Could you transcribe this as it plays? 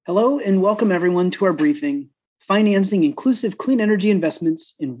Hello and welcome everyone to our briefing, Financing Inclusive Clean Energy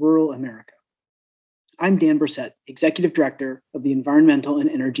Investments in Rural America. I'm Dan Brissett, Executive Director of the Environmental and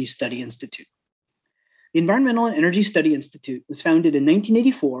Energy Study Institute. The Environmental and Energy Study Institute was founded in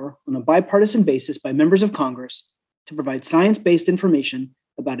 1984 on a bipartisan basis by members of Congress to provide science-based information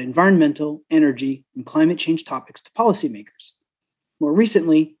about environmental, energy, and climate change topics to policymakers. More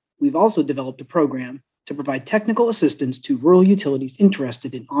recently, we've also developed a program to provide technical assistance to rural utilities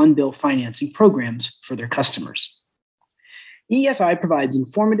interested in on-bill financing programs for their customers. EESI provides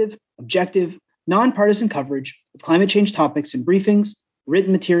informative, objective, nonpartisan coverage of climate change topics in briefings,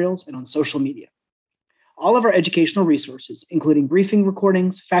 written materials, and on social media. All of our educational resources, including briefing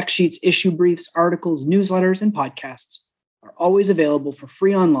recordings, fact sheets, issue briefs, articles, newsletters, and podcasts, are always available for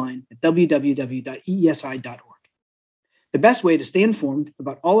free online at www.eesi.org. The best way to stay informed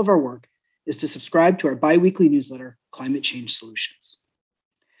about all of our work is to subscribe to our bi-weekly newsletter, Climate Change Solutions.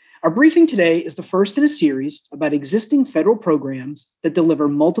 Our briefing today is the first in a series about existing federal programs that deliver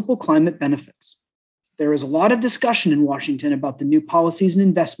multiple climate benefits. There is a lot of discussion in Washington about the new policies and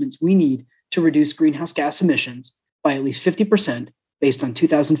investments we need to reduce greenhouse gas emissions by at least 50% based on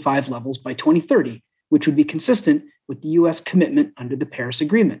 2005 levels by 2030, which would be consistent with the U.S. commitment under the Paris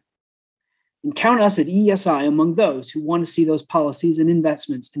Agreement. And count us at EESI among those who want to see those policies and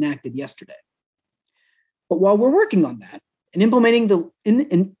investments enacted yesterday. But while we're working on that and implementing the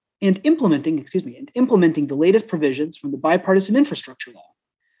latest provisions from the Bipartisan Infrastructure Law,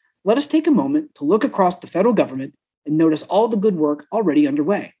 let us take a moment to look across the federal government and notice all the good work already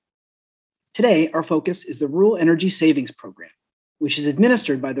underway. Today, our focus is the Rural Energy Savings Program, which is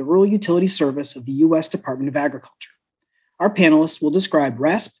administered by the Rural Utility Service of the U.S. Department of Agriculture. Our panelists will describe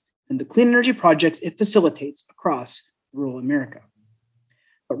RESP and the clean energy projects it facilitates across rural America.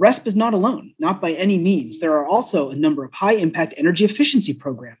 But RESP is not alone, not by any means. There are also a number of high-impact energy efficiency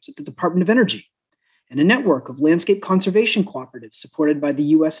programs at the Department of Energy and a network of landscape conservation cooperatives supported by the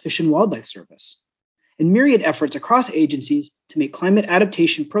U.S. Fish and Wildlife Service, and myriad efforts across agencies to make climate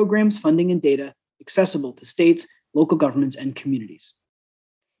adaptation programs, funding, and data accessible to states, local governments, and communities.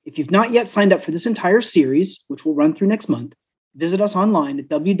 If you've not yet signed up for this entire series, which will run through next month, visit us online at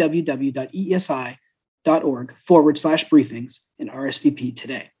www.eesi.org/briefings and RSVP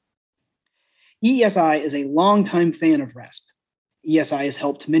today. EESI is a longtime fan of RESP. EESI has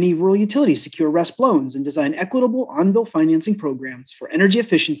helped many rural utilities secure RESP loans and design equitable on-bill financing programs for energy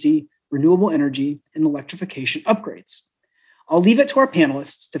efficiency, renewable energy, and electrification upgrades. I'll leave it to our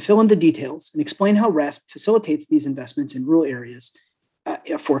panelists to fill in the details and explain how RESP facilitates these investments in rural areas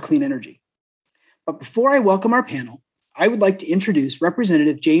for clean energy. But before I welcome our panel, I would like to introduce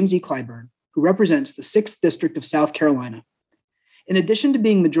Representative James E. Clyburn, who represents the 6th District of South Carolina. In addition to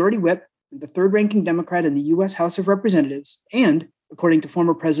being Majority Whip and the third-ranking Democrat in the U.S. House of Representatives, and, according to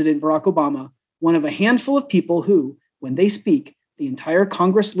former President Barack Obama, one of a handful of people who, when they speak, the entire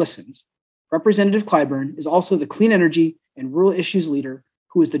Congress listens, Representative Clyburn is also the clean energy and rural issues leader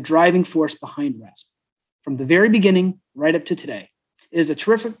who is the driving force behind RESP. From the very beginning, right up to today. It is a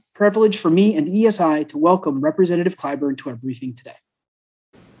terrific privilege for me and EESI to welcome Representative Clyburn to our briefing today.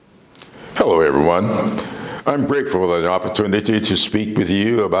 Hello, everyone. I'm grateful for the opportunity to speak with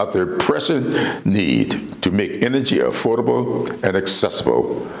you about the pressing need to make energy affordable and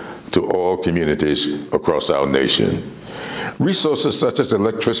accessible to all communities across our nation. Resources such as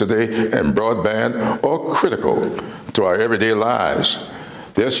electricity and broadband are critical to our everyday lives.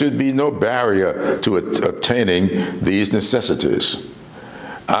 There should be no barrier to obtaining these necessities.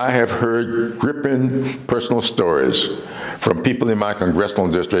 I have heard gripping personal stories from people in my congressional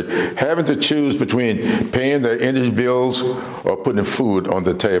district having to choose between paying their energy bills or putting food on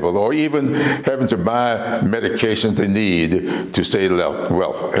the table, or even having to buy medications they need to stay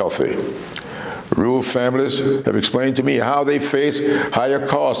healthy. Rural families have explained to me how they face higher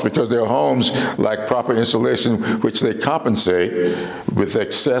costs because their homes lack proper insulation, which they compensate with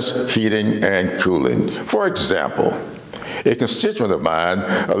excess heating and cooling. For example, a constituent of mine,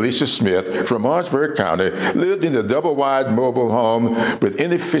 Alicia Smith from Orangeburg County, lived in a double-wide mobile home with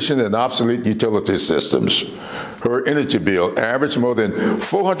inefficient and obsolete utility systems. Her energy bill averaged more than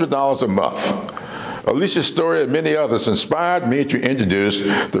 $400 a month. Alicia's story and many others inspired me to introduce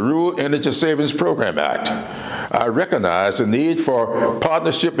the Rural Energy Savings Program Act. I recognize the need for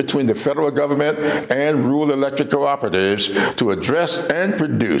partnership between the federal government and rural electric cooperatives to address and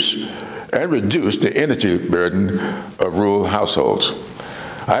reduce the energy burden of rural households.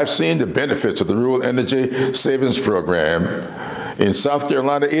 I have seen the benefits of the Rural Energy Savings Program. In South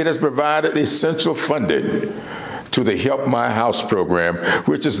Carolina, it has provided essential funding to the Help My House program,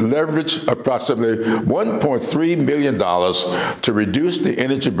 which has leveraged approximately $1.3 million to reduce the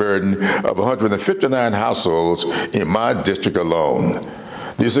energy burden of 159 households in my district alone.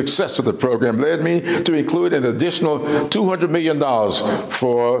 The success of the program led me to include an additional $200 million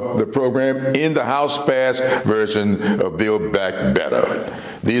for the program in the House-passed version of Build Back Better.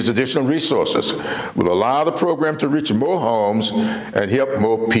 These additional resources will allow the program to reach more homes and help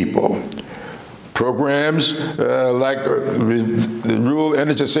more people. Programs like the Rural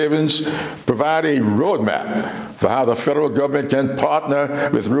Energy Savings provide a roadmap for how the federal government can partner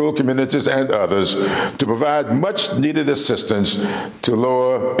with rural communities and others to provide much-needed assistance to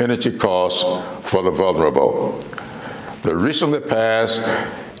lower energy costs for the vulnerable. The recently passed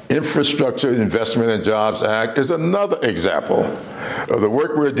Infrastructure Investment and Jobs Act is another example of the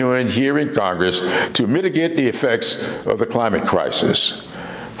work we're doing here in Congress to mitigate the effects of the climate crisis.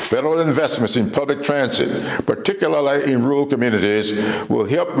 Federal investments in public transit, particularly in rural communities, will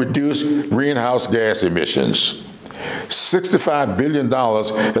help reduce greenhouse gas emissions. $65 billion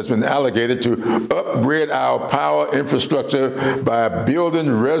has been allocated to upgrade our power infrastructure by building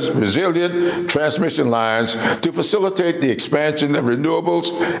resilient transmission lines to facilitate the expansion of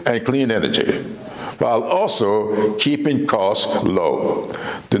renewables and clean energy, while also keeping costs low.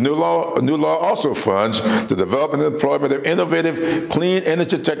 The new law also funds the development and deployment of innovative clean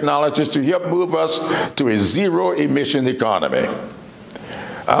energy technologies to help move us to a zero-emission economy.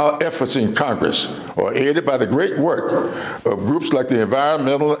 Our efforts in Congress are aided by the great work of groups like the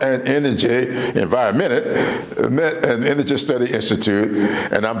Environmental and Energy Study Institute,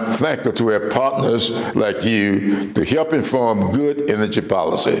 and I'm thankful to have partners like you to help inform good energy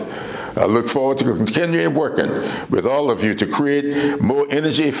policy. I look forward to continuing working with all of you to create more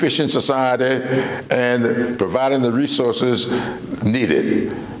energy efficient society and providing the resources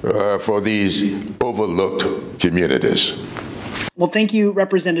needed for these overlooked communities. Well, thank you,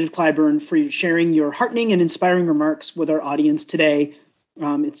 Representative Clyburn, for sharing your heartening and inspiring remarks with our audience today.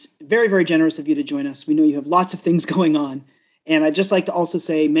 It's very, very generous of you to join us. We know you have lots of things going on. And I'd just like to also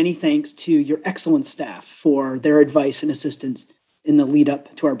say many thanks to your excellent staff for their advice and assistance in the lead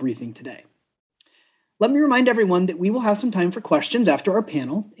up to our briefing today. Let me remind everyone that we will have some time for questions after our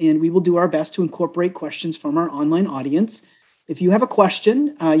panel, and we will do our best to incorporate questions from our online audience. If you have a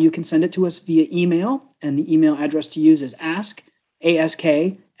question, you can send it to us via email, and the email address to use is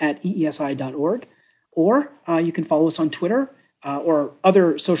ask@eesi.org, or you can follow us on Twitter or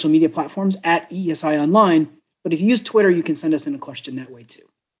other social media platforms at EESI Online. But if you use Twitter, you can send us in a question that way too.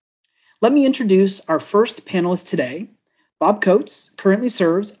 Let me introduce our first panelist today. Bob Coates currently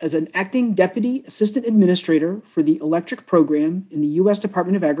serves as an acting Deputy Assistant Administrator for the Electric Program in the U.S.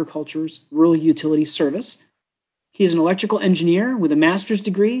 Department of Agriculture's Rural Utilities Service. He is an electrical engineer with a master's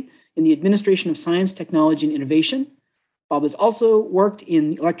degree in the Administration of Science, Technology, and Innovation. Bob has also worked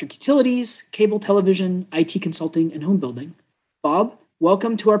in electric utilities, cable television, IT consulting, and home building. Bob,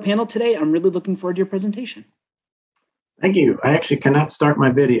 welcome to our panel today. I'm really looking forward to your presentation. Thank you. I actually cannot start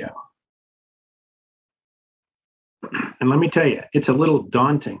my video. And let me tell you, it's a little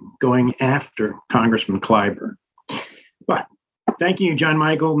daunting going after Congressman Clyburn. But thank you, John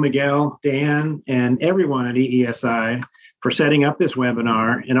Michael, Miguel, Dan, and everyone at EESI for setting up this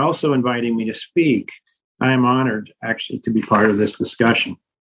webinar and also inviting me to speak. I am honored, actually, to be part of this discussion.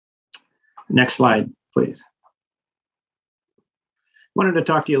 Next slide, please. Wanted to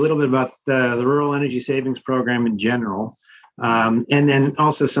talk to you a little bit about the Rural Energy Savings Program in general, and then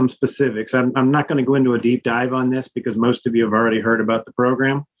also some specifics. I'm not going to go into a deep dive on this because most of you have already heard about the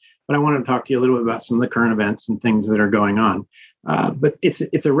program, but I want to talk to you a little bit about some of the current events and things that are going on. But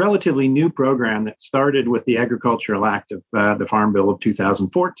it's a relatively new program that started with the Agricultural Act of the Farm Bill of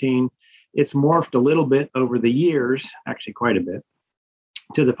 2014. It's morphed a little bit over the years, actually quite a bit,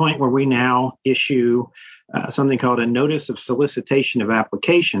 to the point where we now issue something called a Notice of Solicitation of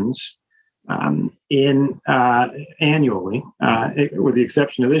Applications annually, with the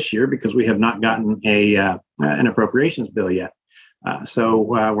exception of this year because we have not gotten an appropriations bill yet. So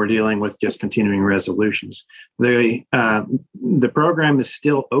we're dealing with just continuing resolutions. The program is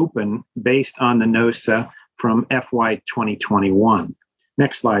still open based on the NOSA from FY 2021.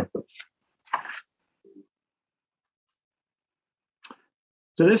 Next slide, please.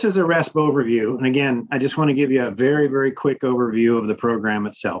 So this is a RESP overview. And again, I just want to give you a very, very quick overview of the program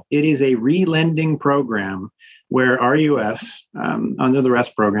itself. It is a relending program where RUS, under the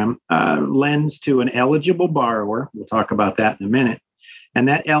RESP program, lends to an eligible borrower. We'll talk about that in a minute. And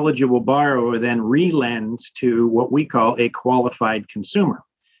that eligible borrower then relends to what we call a qualified consumer,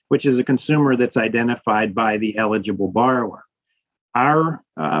 which is a consumer that's identified by the eligible borrower. Our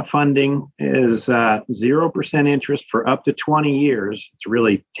funding is 0% interest for up to 20 years. It's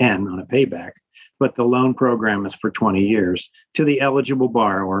really 10 on a payback, but the loan program is for 20 years to the eligible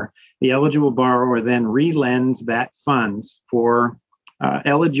borrower. The eligible borrower then relends that funds for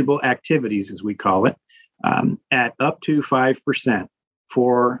eligible activities, as we call it, at up to 5%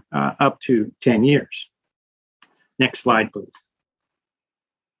 for up to 10 years. Next slide, please.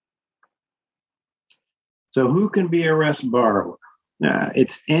 So who can be a RESP borrower?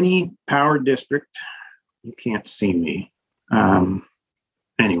 It's any power district. You can't see me.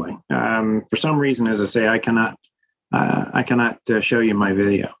 Anyway, for some reason, as I say, I cannot show you my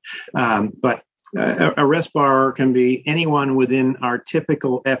video. But a RESP borrower can be anyone within our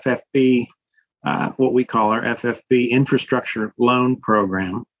typical FFB, what we call our FFB infrastructure loan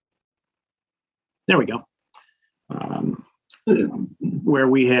program. There we go. Where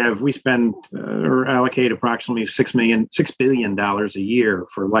we spend or allocate approximately $6 billion a year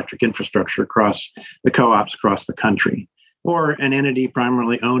for electric infrastructure across the co-ops across the country, or an entity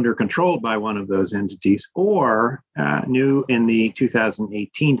primarily owned or controlled by one of those entities, or new in the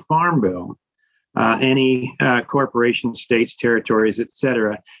 2018 Farm Bill, any corporations, states, territories, et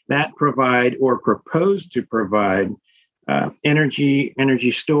cetera, that provide or propose to provide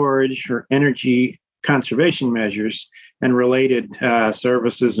energy storage or energy conservation measures and related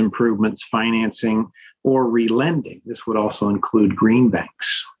services, improvements, financing, or relending. This would also include green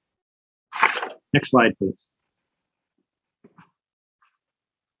banks. Next slide, please.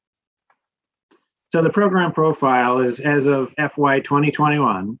 So the program profile is, as of FY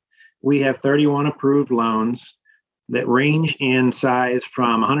 2021, we have 31 approved loans that range in size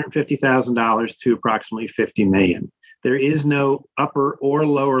from $150,000 to approximately $50 million. There is no upper or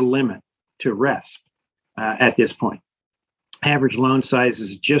lower limit to RESP at this point. Average loan size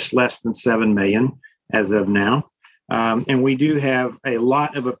is just less than $7 million as of now. And we do have a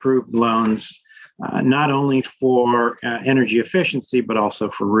lot of approved loans, not only for energy efficiency, but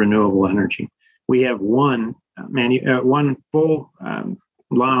also for renewable energy. We have one full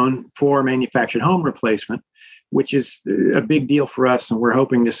loan for manufactured home replacement, which is a big deal for us, and we're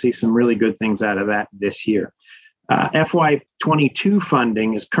hoping to see some really good things out of that this year. FY 22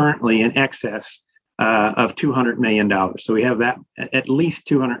 funding is currently in excess of $200 million. So we have that at least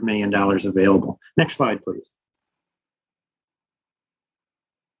 $200 million available. Next slide, please.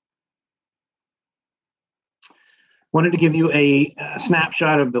 Wanted to give you a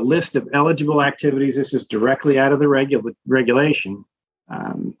snapshot of the list of eligible activities. This is directly out of the regulation.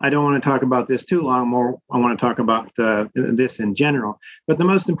 I don't want to talk about this too long. More, I want to talk about this in general. But the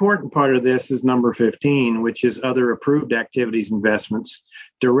most important part of this is number 15, which is other approved activities investments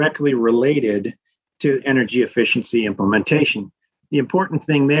directly related to energy efficiency implementation. The important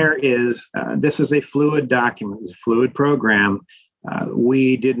thing there is this is a fluid document, it's a fluid program.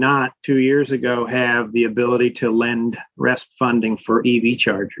 We did not 2 years ago have the ability to lend RESP funding for EV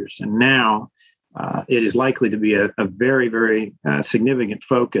chargers, and now it is likely to be a very, very significant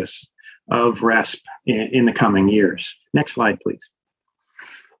focus of RESP in the coming years. Next slide, please.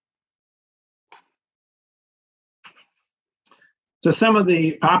 So some of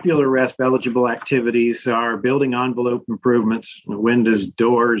the popular RESP eligible activities are building envelope improvements, windows,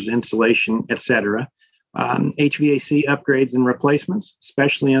 doors, insulation, et cetera. HVAC upgrades and replacements,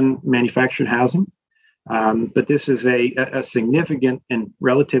 especially in manufactured housing. But this is a significant and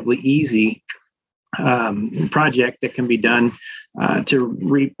relatively easy project that can be done to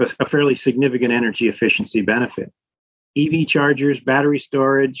reap a fairly significant energy efficiency benefit. EV chargers, battery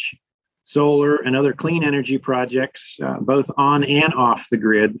storage, solar, and other clean energy projects, both on and off the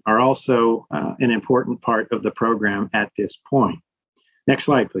grid, are also an important part of the program at this point. Next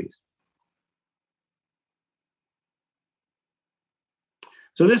slide, please.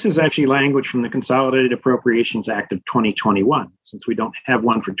 So this is actually language from the Consolidated Appropriations Act of 2021, since we don't have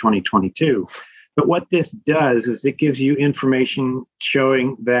one for 2022. But what this does is it gives you information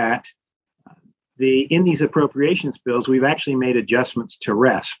showing that in these appropriations bills, we've actually made adjustments to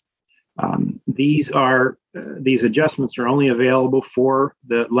RESP. These adjustments are only available for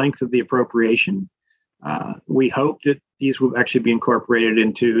the length of the appropriation. We hope that these will actually be incorporated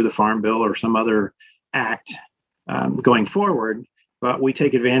into the Farm Bill or some other act going forward, but we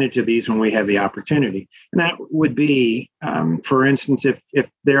take advantage of these when we have the opportunity. And that would be, for instance, if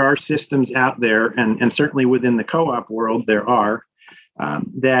there are systems out there, and certainly within the co-op world there are,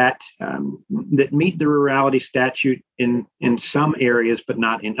 that meet the rurality statute in some areas, but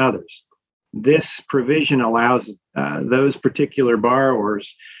not in others. This provision allows those particular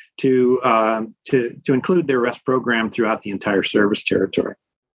borrowers to include their RESP program throughout the entire service territory.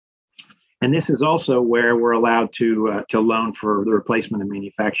 And this is also where we're allowed to loan for the replacement of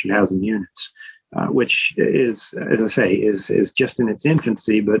manufactured housing units, which is, as I say, is just in its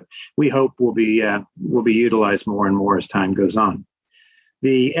infancy, but we hope will be utilized more and more as time goes on.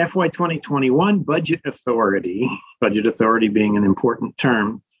 The FY 2021 budget authority being an important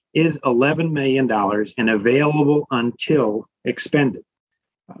term, is $11 million and available until expended.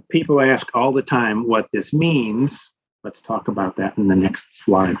 People ask all the time what this means. Let's talk about that in the next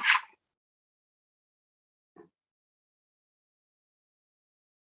slide.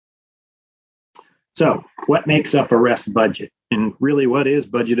 So, what makes up a REST budget? And really, what is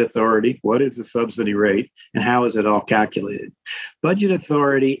budget authority? What is the subsidy rate? And how is it all calculated? Budget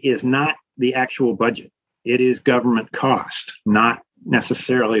authority is not the actual budget. It is government cost, not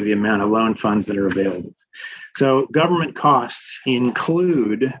necessarily the amount of loan funds that are available. So government costs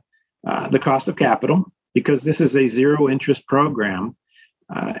include the cost of capital, because this is a zero interest program,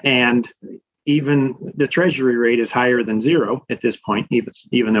 and even the treasury rate is higher than zero at this point,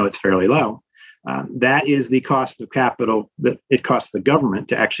 even though it's fairly low. That is the cost of capital that it costs the government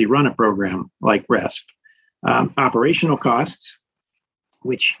to actually run a program like RESP. Operational costs,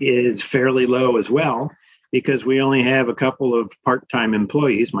 which is fairly low as well, because we only have a couple of part-time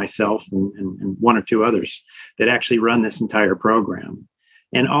employees, myself and one or two others, that actually run this entire program.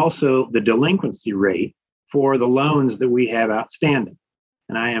 And also the delinquency rate for the loans that we have outstanding.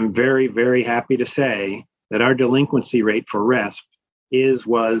 And I am very, very happy to say that our delinquency rate for RESP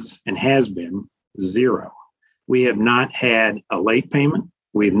was, and has been zero. We have not had a late payment.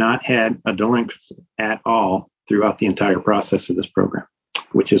 We've not had a delinquency at all throughout the entire process of this program,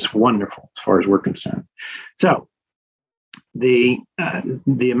 which is wonderful as far as we're concerned. So the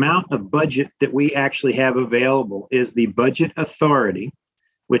amount of budget that we actually have available is the budget authority,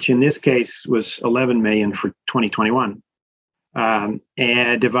 which in this case was 11 million for 2021,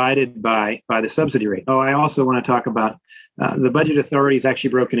 and divided by the subsidy rate. Oh, I also want to talk about the budget authority is actually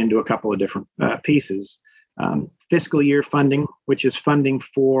broken into a couple of different pieces. Fiscal year funding, which is funding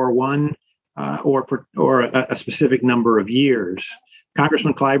for one or a specific number of years.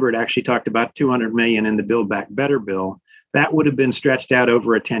 Congressman Clyburn actually talked about 200 million in the Build Back Better bill. That would have been stretched out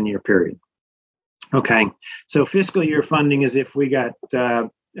over a 10-year period. Okay, so fiscal year funding is if we got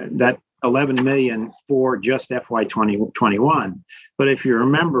that 11 million for just FY 2021. But if you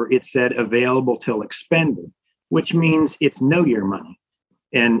remember, it said available till expended, which means it's no year money.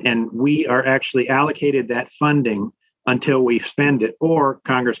 And we are actually allocated that funding until we spend it, or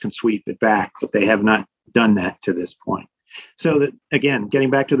Congress can sweep it back, but they have not done that to this point. So that, again, getting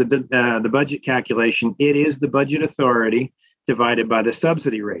back to the budget calculation, it is the budget authority divided by the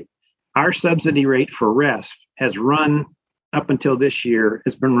subsidy rate. Our subsidy rate for RESP has run up until this year,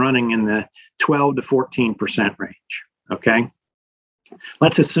 has been running in the 12 to 14% range. Okay.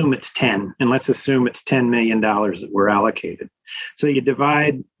 Let's assume it's 10, and let's assume it's $10 million that we're allocated. So you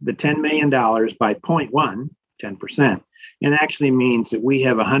divide the $10 million by 0.1, 10%, and actually means that we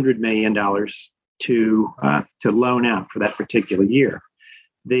have $100 million to loan out for that particular year.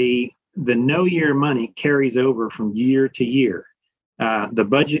 The no year money carries over from year to year. The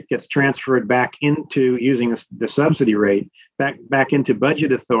budget gets transferred back into, using the subsidy rate, back into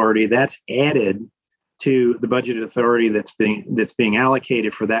budget authority. That's added to the budget authority that's being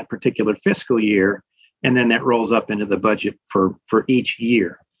allocated for that particular fiscal year, and then that rolls up into the budget for each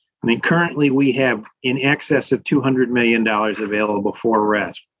year. I mean, currently we have in excess of $200 million available for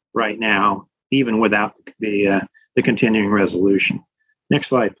RESP right now, even without the continuing resolution. Next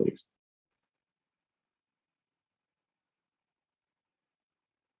slide, please.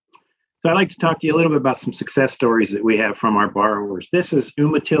 So I'd like to talk to you a little bit about some success stories that we have from our borrowers. This is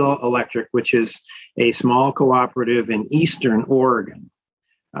Umatilla Electric, which is a small cooperative in Eastern Oregon.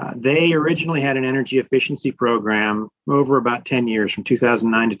 They originally had an energy efficiency program over about 10 years, from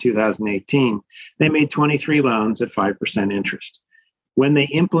 2009 to 2018. They made 23 loans at 5% interest. When they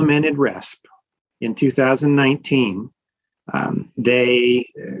implemented RESP in 2019,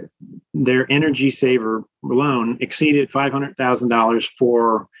 their energy saver loan exceeded $500,000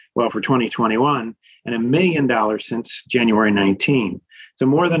 for 2021, and $1 million since January 19. So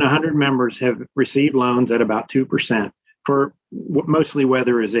more than 100 members have received loans at about 2% for mostly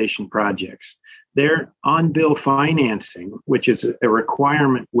weatherization projects. Their on-bill financing, which is a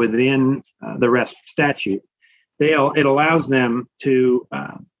requirement within the RESP statute, it allows them to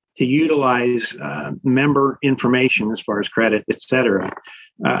utilize member information as far as credit, et cetera,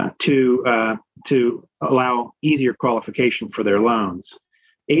 to allow easier qualification for their loans.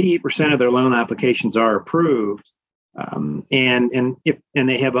 88% of their loan applications are approved, and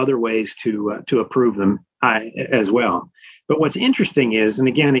they have other ways to approve them as well. But what's interesting is, and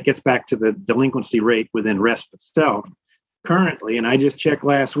again, it gets back to the delinquency rate within RESP itself. Currently, and I just checked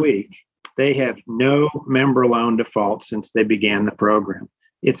last week, they have no member loan defaults since they began the program.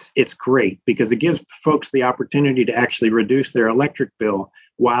 It's great because it gives folks the opportunity to actually reduce their electric bill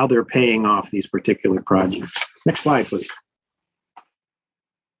while they're paying off these particular projects. Next slide, please.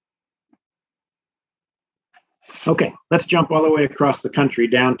 Okay, let's jump all the way across the country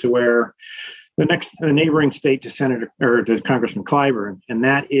down to where the neighboring state to Congressman Clyburn, and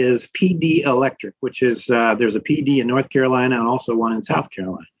that is PD Electric, which is there's a PD in North Carolina and also one in South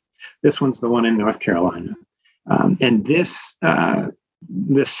Carolina. This one's the one in North Carolina, and this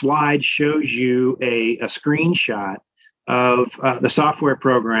slide shows you a screenshot of the software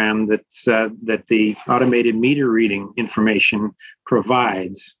program that the automated meter reading information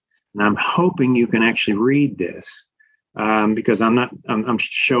provides. And I'm hoping you can actually read this. Because I'm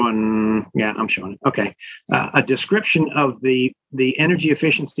showing it. Okay. A description of the energy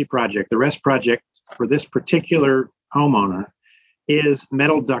efficiency project, the REST project for this particular homeowner is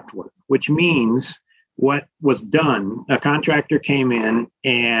metal ductwork, which means what was done, a contractor came in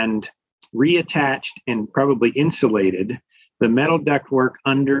and reattached and probably insulated the metal ductwork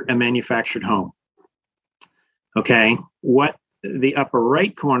under a manufactured home. Okay. What the upper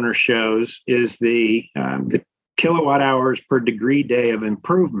right corner shows is the kilowatt hours per degree day of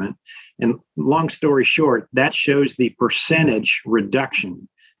improvement. And long story short, that shows the percentage reduction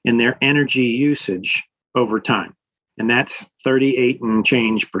in their energy usage over time. And that's 38 and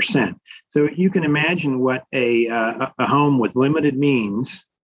change percent. So you can imagine what a home with limited means,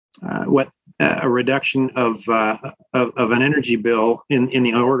 what a reduction of an energy bill in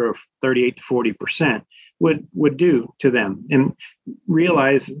the order of 38 to 40% would do to them. And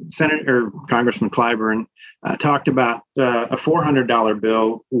realize Congressman Clyburn talked about a $400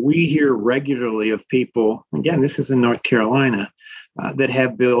 bill. We hear regularly of people, again, this is in North Carolina, that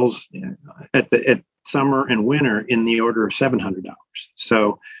have bills at summer and winter in the order of $700.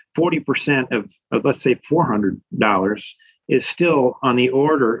 So 40% of let's say $400 is still on the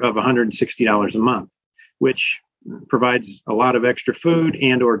order of $160 a month, which provides a lot of extra food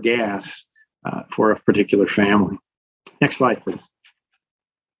and or gas for a particular family. Next slide, please.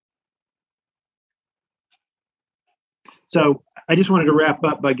 So I just wanted to wrap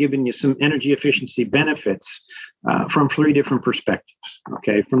up by giving you some energy efficiency benefits from three different perspectives.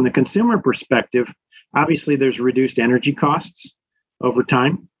 Okay, from the consumer perspective, obviously there's reduced energy costs over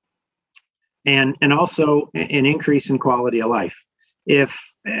time, and also an increase in quality of life. If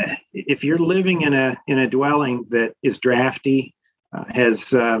you're living in a dwelling that is drafty,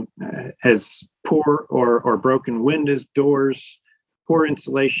 has poor or broken windows, doors, poor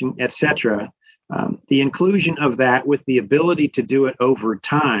insulation, etc., the inclusion of that with the ability to do it over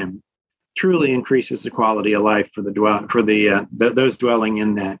time truly increases the quality of life for those dwelling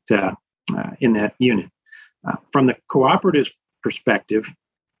in that unit. From the cooperative perspective,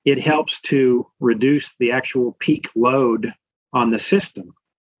 it helps to reduce the actual peak load on the system.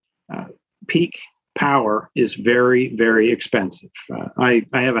 Peak power is very, very expensive. I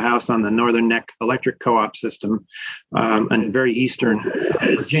have a house on the Northern Neck Electric Co-op system in very eastern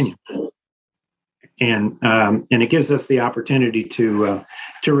Virginia. And it gives us the opportunity to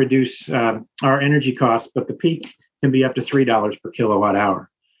reduce our energy costs, but the peak can be up to $3 per kilowatt hour.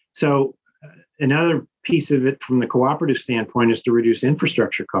 So another piece of it from the cooperative standpoint is to reduce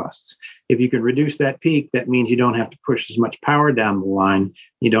infrastructure costs. If you can reduce that peak, that means you don't have to push as much power down the line.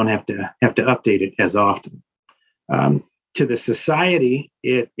 You don't have to update it as often. To the society,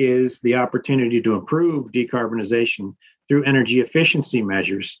 it is the opportunity to improve decarbonization through energy efficiency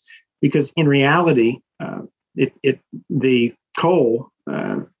measures. Because in reality, the coal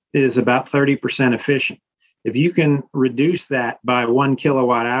is about 30% efficient. If you can reduce that by 1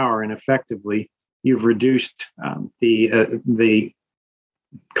 kilowatt hour, and effectively you've reduced the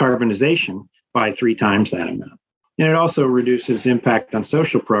carbonization by 3 times that amount. And it also reduces impact on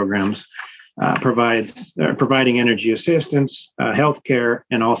social programs, providing energy assistance, healthcare,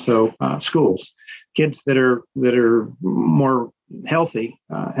 and also schools. Kids that are more healthy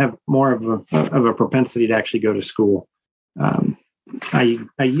have more of a propensity to actually go to school. I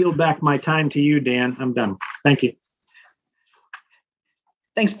yield back my time to you, Dan. I'm done. Thank you.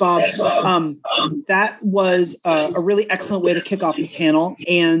 Thanks, Bob. That was a really excellent way to kick off the panel.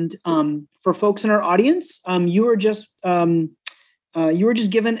 And for folks in our audience, you were just given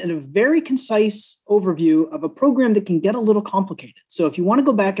a very concise overview of a program that can get a little complicated. So if you want to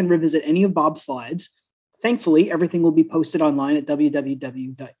go back and revisit any of Bob's slides, thankfully, everything will be posted online at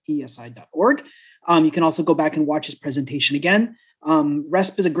www.esi.org. You can also go back and watch his presentation again.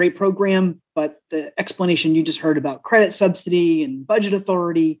 RESP is a great program, but the explanation you just heard about credit subsidy and budget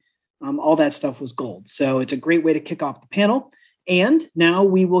authority, all that stuff was gold. So it's a great way to kick off the panel. And now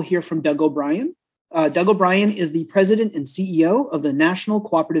we will hear from Doug O'Brien. Doug O'Brien is the president and CEO of the National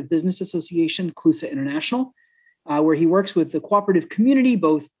Cooperative Business Association, CLUSA International, where he works with the cooperative community,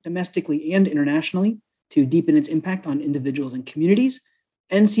 both domestically and internationally, to deepen its impact on individuals and communities.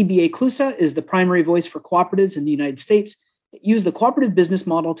 NCBA CLUSA is the primary voice for cooperatives in the United States that use the cooperative business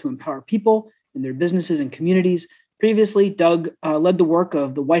model to empower people in their businesses and communities. Previously, Doug led the work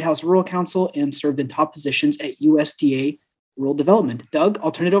of the White House Rural Council and served in top positions at USDA Rural Development. Doug,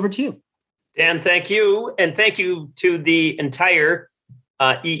 I'll turn it over to you. Dan, thank you. And thank you to the entire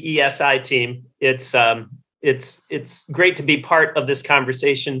EESI team. It's great to be part of this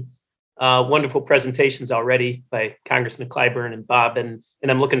conversation. Wonderful presentations already by Congressman Clyburn and Bob, and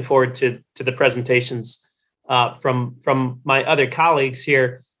I'm looking forward to the presentations from my other colleagues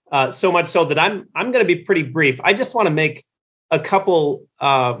here. So much so that I'm going to be pretty brief. I just want to make a couple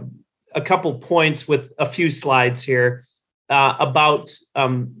points with a few slides here about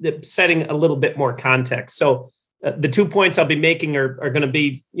setting a little bit more context. So the 2 points I'll be making are going to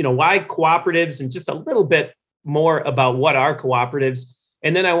be, why cooperatives, and just a little bit more about what are cooperatives.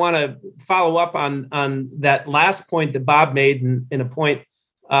 And then I want to follow up on that last point that Bob made, and a point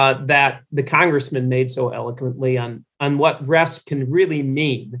that the congressman made so eloquently on what RESP can really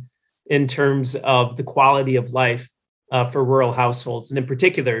mean in terms of the quality of life for rural households, and in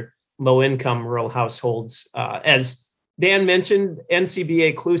particular, low-income rural households. As Dan mentioned,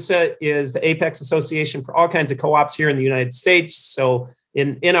 NCBA CLUSA is the apex association for all kinds of co-ops here in the United States. So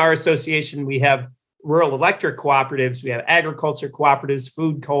in our association, we have rural electric cooperatives, we have agriculture cooperatives,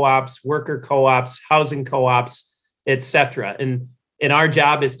 food co-ops, worker co-ops, housing co-ops, et cetera. And our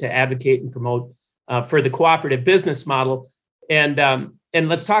job is to advocate and promote for the cooperative business model. And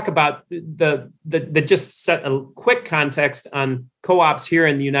let's talk about the just set a quick context on co-ops here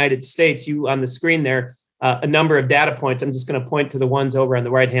in the United States. You on the screen there, a number of data points. I'm just going to point to the ones over on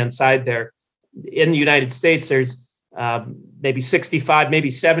the right-hand side there. In the United States, there's maybe 65, maybe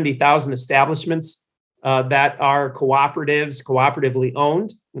 70,000 establishments that are cooperatives, cooperatively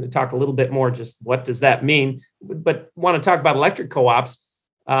owned. I'm going to talk a little bit more just what does that mean, but want to talk about electric co-ops.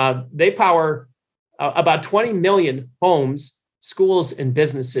 They power about 20 million homes, schools, and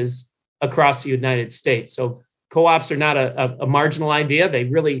businesses across the United States. So co-ops are not a marginal idea. They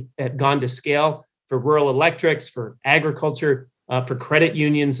really have gone to scale for rural electrics, for agriculture, for credit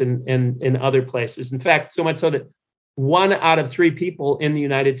unions, and other places. In fact, so much so that 1 out of 3 people in the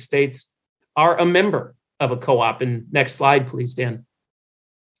United States are a member of a co-op. And next slide, please, Dan.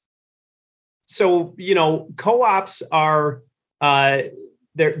 So, co-ops are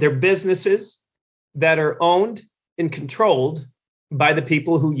they're businesses that are owned and controlled by the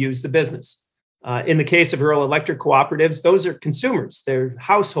people who use the business. In the case of rural electric cooperatives, those are consumers, they're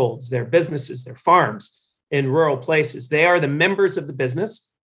households, they're businesses, they're farms in rural places. They are the members of the business.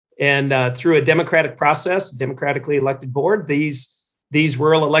 And through a democratic process, democratically elected board, these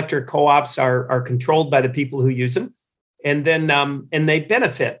rural electric co-ops are controlled by the people who use them. And then and they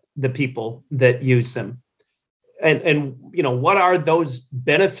benefit the people that use them. And what are those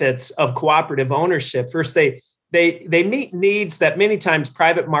benefits of cooperative ownership? First, they meet needs that many times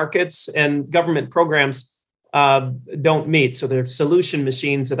private markets and government programs don't meet. So they're solution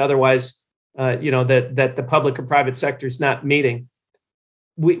machines that otherwise, that the public or private sector is not meeting.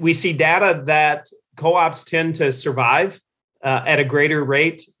 We see data that co-ops tend to survive at a greater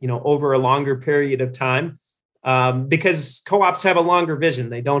rate, over a longer period of time, because co-ops have a longer vision.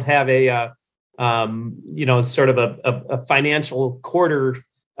 They don't have a financial quarter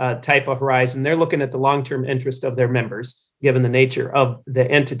type of horizon. They're looking at the long-term interest of their members, given the nature of the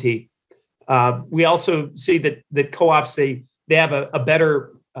entity. We also see that co-ops, they have a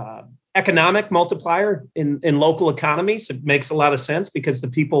better economic multiplier in local economies. It makes a lot of sense because the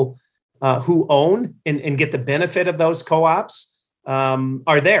people who own and get the benefit of those co-ops are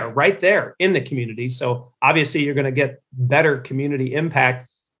right there in the community. So obviously you're going to get better community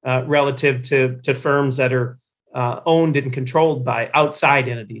impact relative to firms that are owned and controlled by outside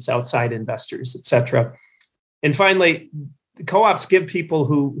entities, outside investors, et cetera. And finally, the co-ops give people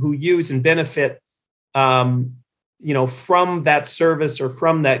who use and benefit, from that service or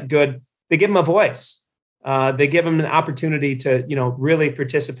from that good, they give them a voice. They give them an opportunity to, really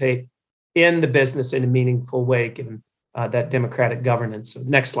participate in the business in a meaningful way, given that democratic governance. So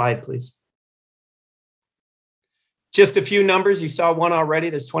next slide, please. Just a few numbers. You saw one already.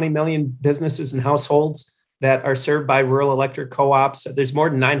 There's 20 million businesses and households that are served by rural electric co-ops. There's more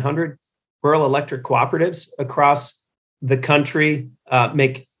than 900 rural electric cooperatives across the country,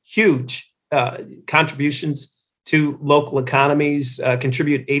 make huge contributions to local economies,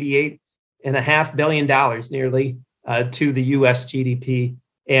 contribute $88.5 billion nearly to the U.S. GDP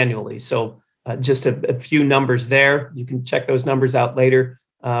annually. So just a few numbers there. You can check those numbers out later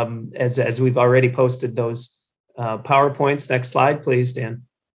as we've already posted those PowerPoints. Next slide, please, Dan.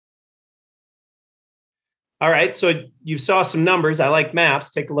 All right, so you saw some numbers. I like maps.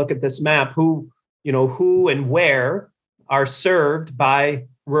 Take a look at this map. Who and where are served by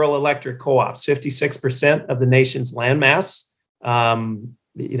rural electric co-ops? 56% of the nation's landmass.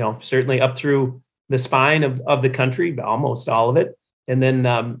 Certainly up through the spine of the country, almost all of it. And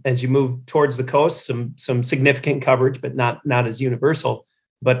then as you move towards the coast, some significant coverage, but not as universal.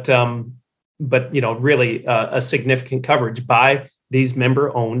 But really a significant coverage by these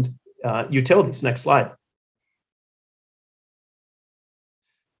member-owned utilities. Next slide.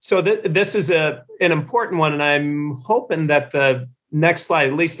 So this is an important one, and I'm hoping that the next slide,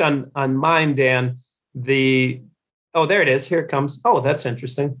 at least on mine, Dan, there it is. Here it comes. Oh, that's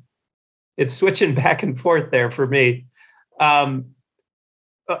interesting. It's switching back and forth there for me. But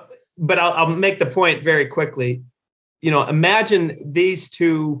I'll make the point very quickly. Imagine these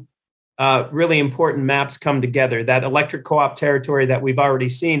two really important maps come together, that electric co-op territory that we've already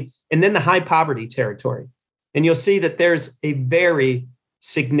seen, and then the high poverty territory. And you'll see that there's a very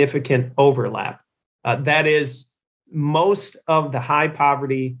significant overlap. That is, most of the high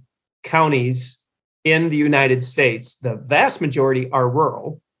poverty counties in the United States, the vast majority are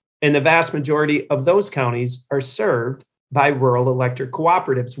rural, and the vast majority of those counties are served by rural electric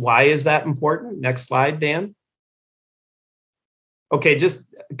cooperatives. Why is that important? Next slide, Dan. Okay, just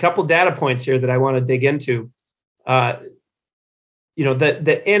a couple data points here that I want to dig into. The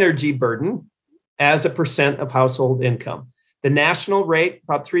energy burden as a percent of household income. The national rate,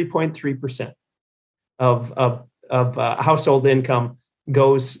 about 3.3% of household income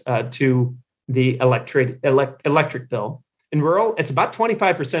goes to the electric bill. In rural, it's about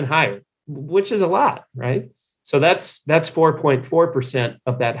 25% higher, which is a lot, right? So that's 4.4%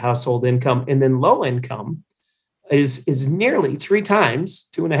 of that household income. And then low income is nearly 3 times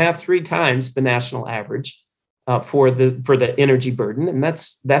the national average for the energy burden, and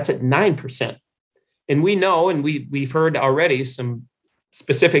that's at 9%. And we know, and we've heard already some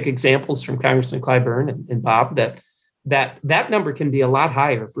specific examples from Congressman Clyburn and Bob that number can be a lot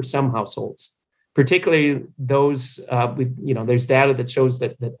higher for some households, particularly those. There's data that shows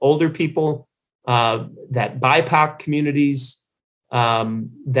that older people, that BIPOC communities,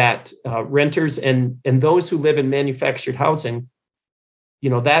 that renters and those who live in manufactured housing,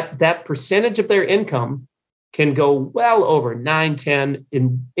 that percentage of their income can go well over 9, 10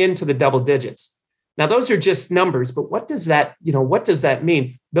 into the double digits. Now, those are just numbers, but what does that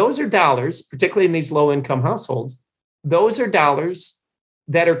mean? Those are dollars, particularly in these low income households. Those are dollars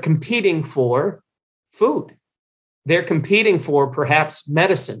that are competing for food. They're competing for perhaps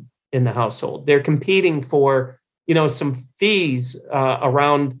medicine in the household. They're competing for, some fees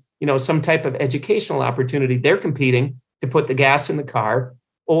around, some type of educational opportunity. They're competing to put the gas in the car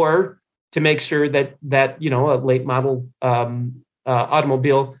or to make sure that a late model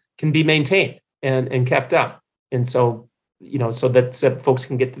automobile can be maintained and kept up. And so, so that folks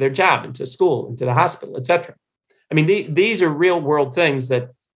can get to their job and to school and to the hospital, et cetera. I mean, these are real world things that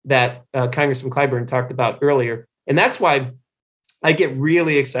Congressman Clyburn talked about earlier. And that's why I get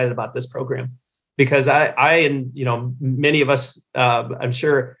really excited about this program, because I and many of us, I'm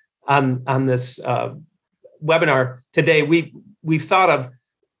sure on this webinar today, we've thought of,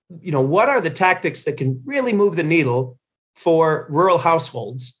 what are the tactics that can really move the needle for rural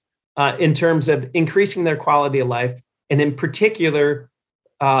households in terms of increasing their quality of life, and in particular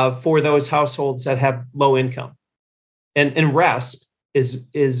for those households that have low income. And RESP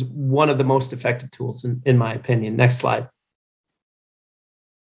is one of the most effective tools in my opinion. Next slide.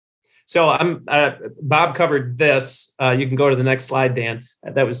 So Bob covered this. You can go to the next slide, Dan.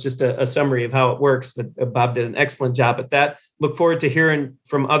 That was just a summary of how it works, but Bob did an excellent job at that. Look forward to hearing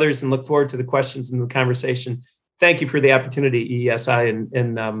from others and look forward to the questions and the conversation. Thank you for the opportunity, EESI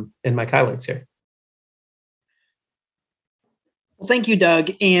and my colleagues here. Well, thank you,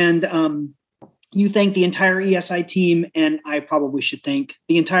 Doug. And you thank the entire EESI team, and I probably should thank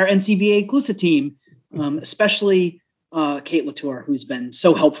the entire NCBA CLUSA team, especially Kate Latour, who's been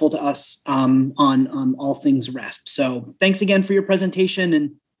so helpful to us on all things RESP. So thanks again for your presentation,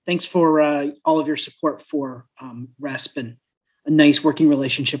 and thanks for all of your support for RESP and a nice working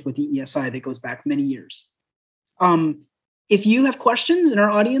relationship with the EESI that goes back many years. If you have questions in our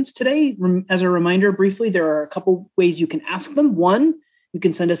audience today, as a reminder briefly, there are a couple ways you can ask them. One, you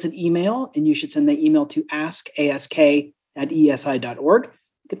can send us an email, and you should send the email to ask@ask.org. eesi.org.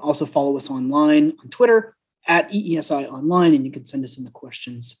 You can also follow us online on Twitter at EESI Online, and you can send us in the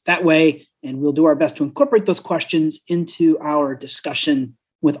questions that way. And we'll do our best to incorporate those questions into our discussion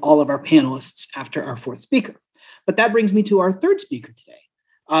with all of our panelists after our fourth speaker. But that brings me to our third speaker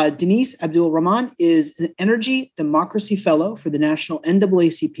today. Denise Abdul Rahman is an Energy Democracy Fellow for the National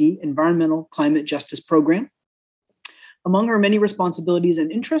NAACP Environmental Climate Justice Program. Among her many responsibilities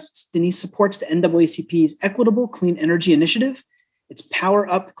and interests, Denise supports the NAACP's Equitable Clean Energy Initiative, its Power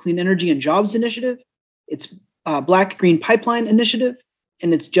Up Clean Energy and Jobs Initiative, its Black Green Pipeline Initiative,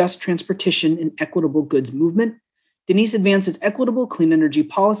 and its Just Transportation and Equitable Goods Movement. Denise advances equitable clean energy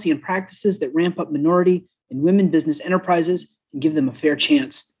policy and practices that ramp up minority and women business enterprises and give them a fair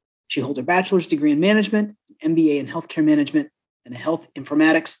chance. She holds a bachelor's degree in management, an MBA in healthcare management, and a health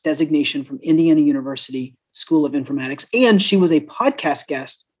informatics designation from Indiana University School of Informatics. And she was a podcast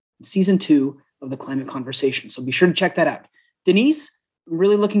guest in season 2 of the Climate Conversation. So be sure to check that out. Denise, I'm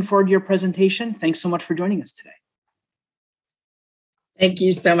really looking forward to your presentation. Thanks so much for joining us today. Thank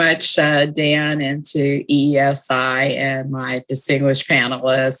you so much, Dan, and to EESI and my distinguished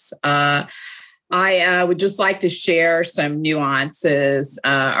panelists. I would just like to share some nuances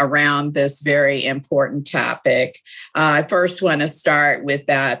around this very important topic. I first want to start with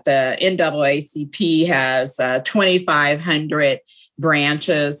that the NAACP has 2,500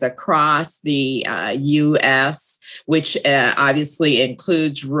 branches across the U.S., which obviously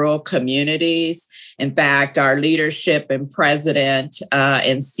includes rural communities. In fact, our leadership and president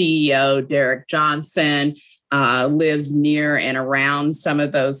and CEO, Derek Johnson, lives near and around some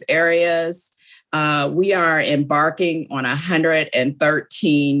of those areas. We are embarking on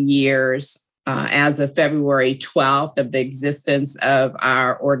 113 years as of February 12th of the existence of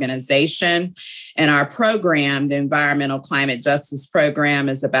our organization. And our program, the Environmental Climate Justice Program,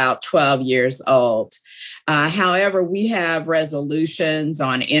 is about 12 years old. However, we have resolutions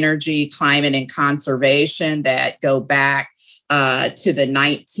on energy, climate, and conservation that go back to the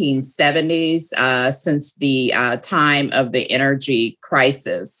 1970s, since the time of the energy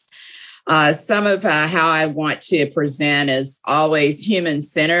crisis. Some of how I want to present is always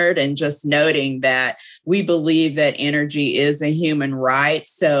human-centered and just noting that we believe that energy is a human right,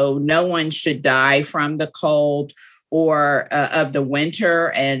 so no one should die from the cold or of the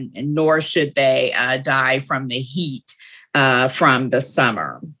winter, and nor should they die from the heat from the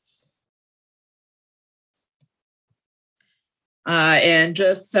summer. And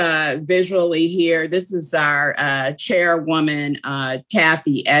just visually here, this is our chairwoman,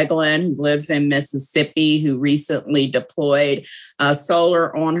 Kathy Eglin, who lives in Mississippi, who recently deployed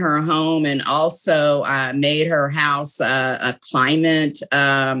solar on her home and also made her house a climate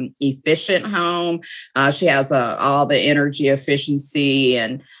efficient home. She has all the energy efficiency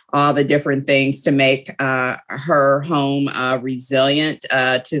and all the different things to make her home resilient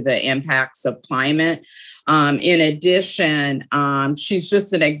to the impacts of climate. In addition, she's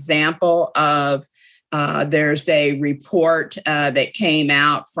just an example of there's a report that came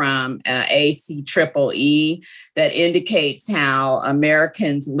out from ACEEE that indicates how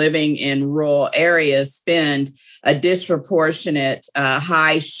Americans living in rural areas spend a disproportionate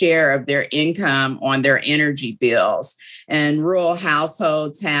high share of their income on their energy bills. And rural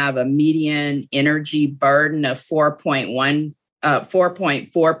households have a median energy burden of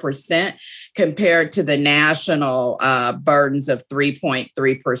 4.4% compared to the national burdens of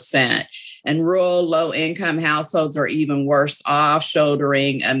 3.3%. And rural low-income households are even worse off,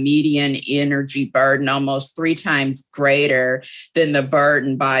 shouldering a median energy burden almost 3 times greater than the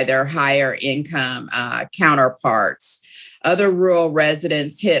burden by their higher income counterparts. Other rural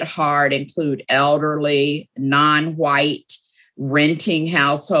residents hit hard include elderly, non-white, renting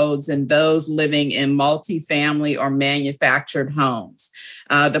households, and those living in multifamily or manufactured homes.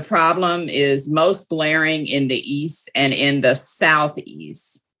 The problem is most glaring in the East and in the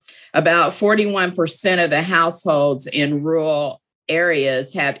Southeast. About 41% of the households in rural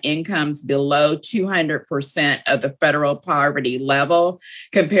areas have incomes below 200% of the federal poverty level,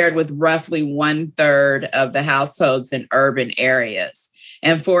 compared with roughly 1/3 of the households in urban areas.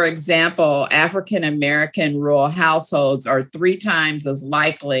 And for example, African-American rural households are 3 times as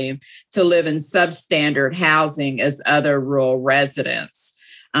likely to live in substandard housing as other rural residents.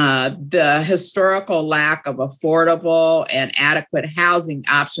 The historical lack of affordable and adequate housing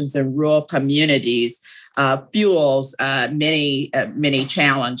options in rural communities fuels many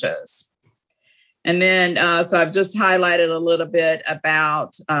challenges. And then, so I've just highlighted a little bit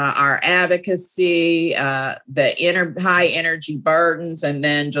about our advocacy, the high energy burdens, and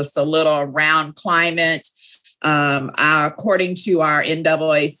then just a little around climate. According to our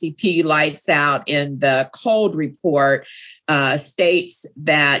NAACP Lights Out in the Cold report, states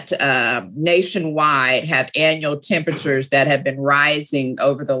that nationwide have annual temperatures that have been rising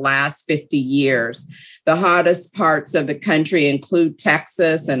over the last 50 years. The hottest parts of the country include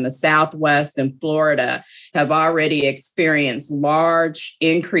Texas and the Southwest, and Florida have already experienced large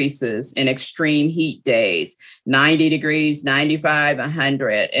increases in extreme heat days, 90 degrees, 95,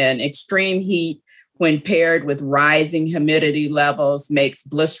 100. And extreme heat, when paired with rising humidity levels, makes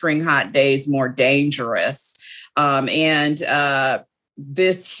blistering hot days more dangerous.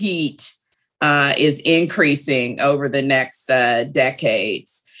 This heat is increasing over the next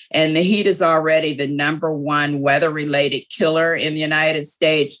decades. And the heat is already the number one weather-related killer in the United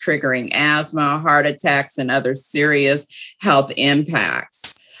States, triggering asthma, heart attacks, and other serious health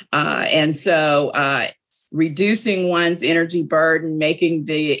impacts. Reducing one's energy burden, making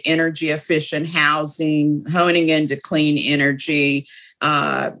the energy efficient housing, honing into clean energy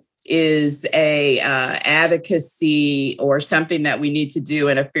is a advocacy or something that we need to do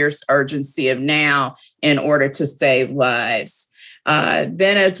in a fierce urgency of now in order to save lives.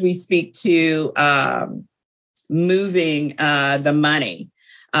 Then as we speak to moving the money,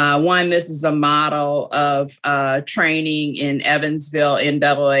 this is a model of training in Evansville,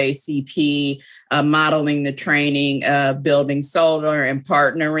 NAACP, modeling the training, building solar and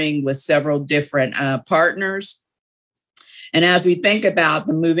partnering with several different partners. And as we think about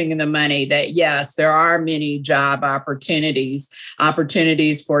the moving of the money, that yes, there are many job opportunities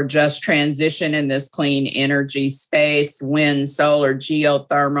for just transition in this clean energy space, wind, solar,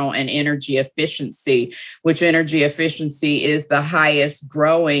 geothermal, and energy efficiency, which energy efficiency is the highest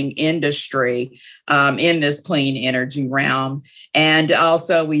growing industry in this clean energy realm. And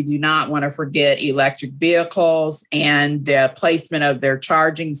also, we do not want to forget electric vehicles and the placement of their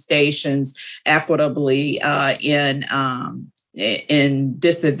charging stations equitably in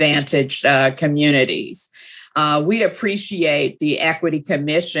disadvantaged communities. We appreciate the Equity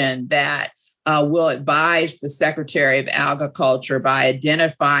Commission that will advise the Secretary of Agriculture by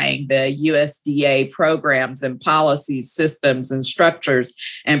identifying the USDA programs and policies, systems, and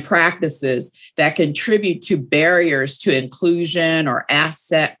structures and practices that contribute to barriers to inclusion or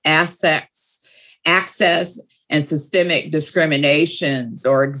access and systemic discriminations,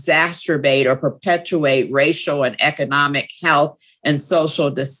 or exacerbate or perpetuate racial and economic, health, and social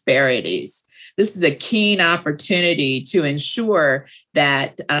disparities. This is a keen opportunity to ensure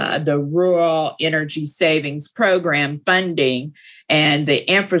that the Rural Energy Savings Program funding and the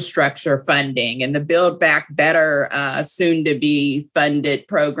infrastructure funding and the Build Back Better soon-to-be funded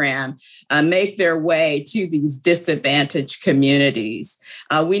program make their way to these disadvantaged communities.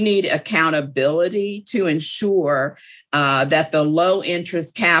 We need accountability to ensure that the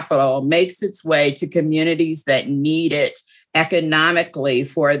low-interest capital makes its way to communities that need it economically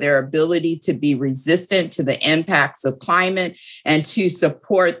for their ability to be resistant to the impacts of climate and to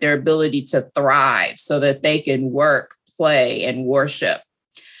support their ability to thrive so that they can work, play, and worship.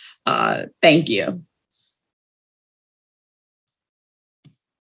 Thank you.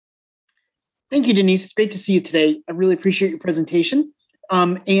 Thank you, Denise. It's great to see you today. I really appreciate your presentation.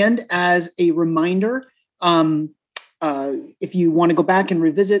 And as a reminder, if you want to go back and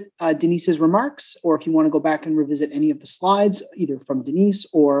revisit Denise's remarks, or if you want to go back and revisit any of the slides, either from Denise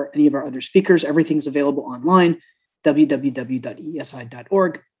or any of our other speakers, everything's available online,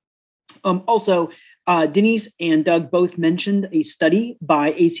 www.eesi.org. Also, Denise and Doug both mentioned a study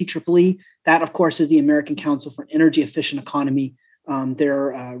by ACEEE. That, of course, is the American Council for Energy Efficient Economy.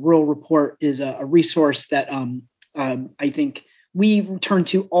 Their rural report is a resource that I think we turn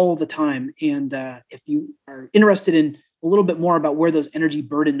to all the time. And if you are interested in a little bit more about where those energy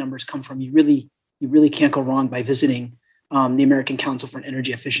burden numbers come from, you really can't go wrong by visiting the American Council for an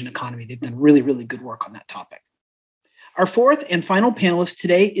Energy Efficient Economy. They've done really, really good work on that topic. Our fourth and final panelist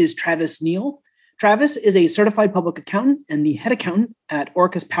today is Travis Neal. Travis is a certified public accountant and the head accountant at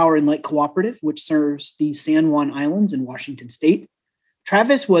Orcas Power and Light Cooperative, which serves the San Juan Islands in Washington State.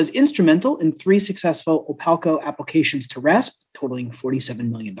 Travis was instrumental in 3 successful OPALCO applications to RESP, totaling $47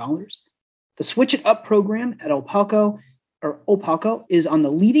 million. The Switch It Up program at OPALCO is on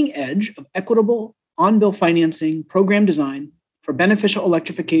the leading edge of equitable on-bill financing program design for beneficial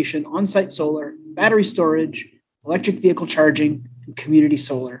electrification, on-site solar, battery storage, electric vehicle charging, and community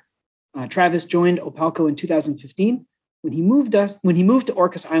solar. Travis joined OPALCO in 2015 when he moved to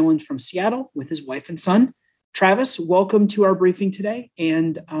Orcas Island from Seattle with his wife and son. Travis, welcome to our briefing today,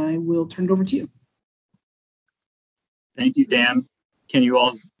 and I will turn it over to you. Thank you, Dan. Can you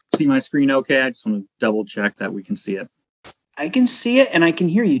all see my screen okay? I just want to double check that we can see it. I can see it, and I can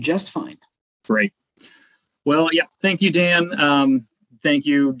hear you just fine. Great. Well, yeah, thank you, Dan. Thank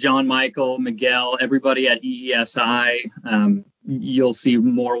you, John Michael, Miguel, everybody at EESI. You'll see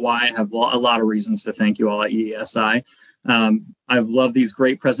more why. I have a lot of reasons to thank you all at EESI. I've loved these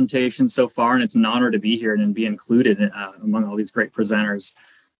great presentations so far, and it's an honor to be here and be included among all these great presenters.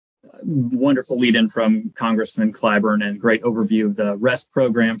 Wonderful lead-in from Congressman Clyburn and great overview of the REST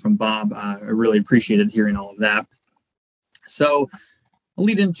program from Bob. I really appreciated hearing all of that. So I'll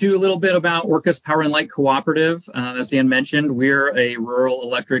lead into a little bit about Orcas Power and Light Cooperative. As Dan mentioned, we're a rural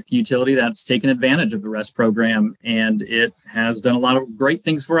electric utility that's taken advantage of the REST program, and it has done a lot of great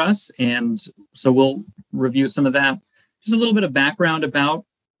things for us. And so we'll review some of that. Just a little bit of background about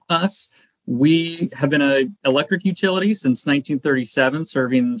us. We have been an electric utility since 1937,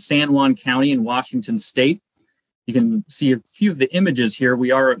 serving San Juan County in Washington State. You can see a few of the images here.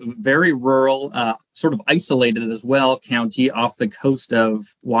 We are a very rural, sort of isolated as well, county off the coast of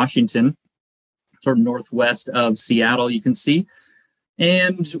Washington, sort of northwest of Seattle, you can see.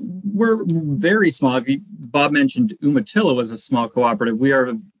 And we're very small. Bob mentioned Umatilla was a small cooperative. We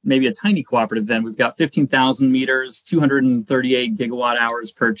are maybe a tiny cooperative then. We've got 15,000 meters, 238 gigawatt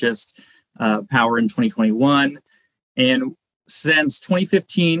hours purchased power in 2021. And since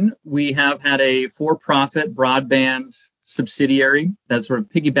 2015, we have had a for-profit broadband subsidiary that's sort of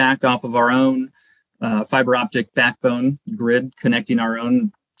piggybacked off of our own fiber optic backbone grid, connecting our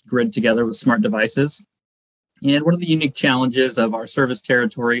own grid together with smart devices. And one of the unique challenges of our service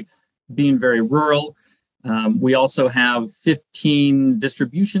territory being very rural, we also have 15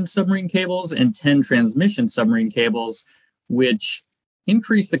 distribution submarine cables and 10 transmission submarine cables, which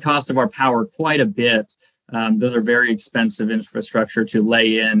increase the cost of our power quite a bit. Those are very expensive infrastructure to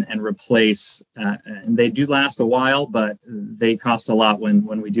lay in and replace. And they do last a while, but they cost a lot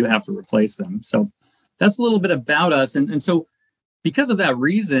when we do have to replace them. So that's a little bit about us. And so because of that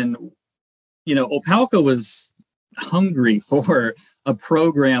reason, Opalco was hungry for a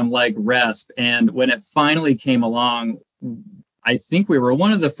program like RESP. And when it finally came along, I think we were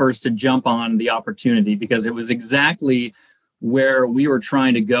one of the first to jump on the opportunity because it was exactly where we were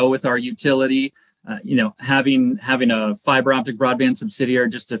trying to go with our utility. Having a fiber optic broadband subsidiary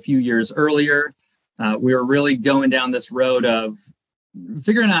just a few years earlier, we were really going down this road of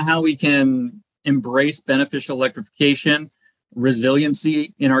figuring out how we can embrace beneficial electrification,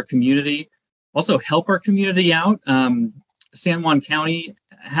 resiliency in our community, also help our community out. San Juan County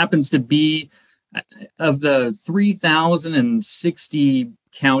happens to be, of the 3,060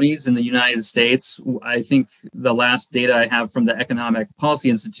 counties in the United States, I think the last data I have from the Economic Policy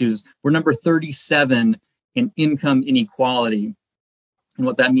Institute is we're number 37 in income inequality. And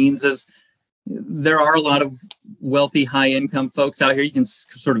what that means is there are a lot of wealthy, high-income folks out here. You can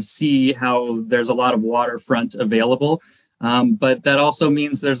sort of see how there's a lot of waterfront available, but that also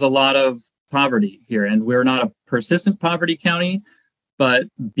means there's a lot of poverty here. And we're not a persistent poverty county, but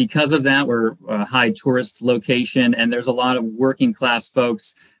because of that, we're a high tourist location, and there's a lot of working class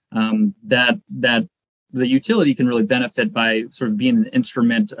folks that the utility can really benefit by sort of being an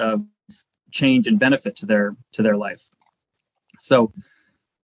instrument of change and benefit to their life. So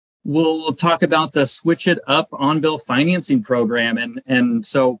we'll talk about the Switch It Up on-bill financing program. And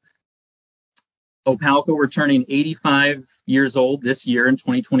so Opalco, we're turning 85 years old this year in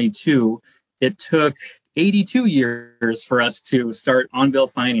 2022. It took 82 years for us to start on-bill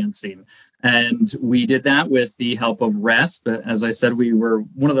financing. And we did that with the help of RESP. As I said, we were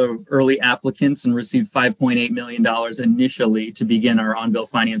one of the early applicants and received $5.8 million initially to begin our on-bill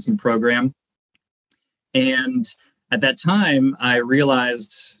financing program. And at that time, I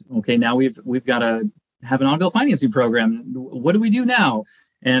realized, okay, now we've got to have an on-bill financing program. What do we do now?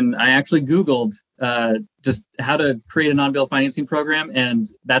 And I actually Googled just how to create a non-bill financing program. And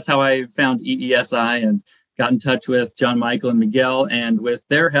that's how I found EESI and got in touch with John Michael and Miguel. And with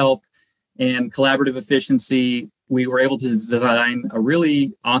their help and collaborative efficiency, we were able to design a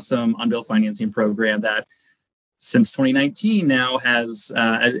really awesome on-bill financing program that since 2019 now has,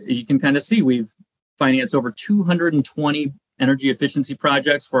 as you can kind of see, we've financed over 220 energy efficiency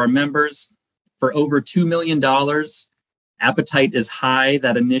projects for our members for over $2 million. Appetite is high.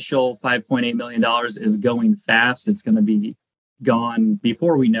 That initial $5.8 million is going fast. It's going to be gone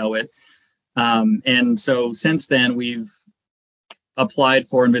before we know it. And so since then, we've applied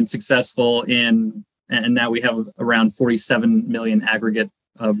for and been successful in, and now we have around 47 million aggregate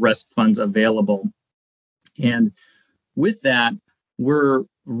of RESP funds available. And with that, we're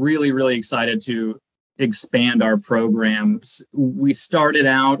really, really excited to expand our programs. We started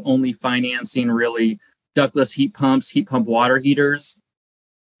out only financing really ductless heat pumps, heat pump water heaters.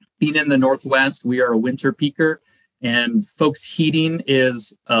 Being in the Northwest, we are a winter peaker, and folks' heating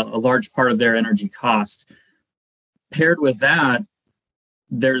is a large part of their energy cost. Paired with that,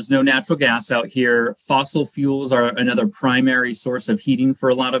 there's no natural gas out here. Fossil fuels are another primary source of heating for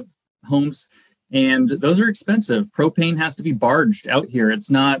a lot of homes, and those are expensive. Propane has to be barged out here. It's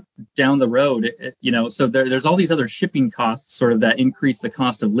not down the road, so there's all these other shipping costs sort of that increase the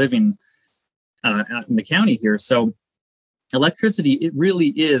cost of living in the county here. So electricity, it really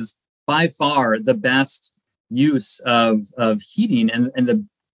is by far the best use of heating and the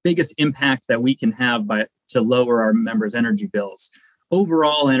biggest impact that we can have to lower our members' energy bills.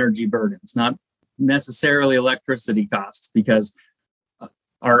 Overall energy burdens, not necessarily electricity costs, because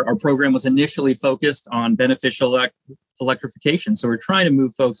our program was initially focused on beneficial electrification. So we're trying to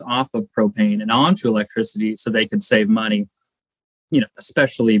move folks off of propane and onto electricity so they could save money,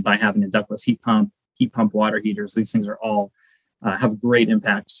 especially by having a ductless heat pump water heaters. These things are all have great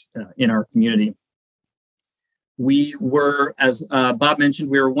impacts in our community. We were, as Bob mentioned,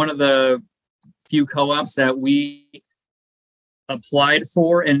 we were one of the few co-ops that we applied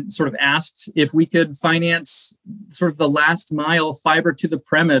for and sort of asked if we could finance sort of the last mile fiber to the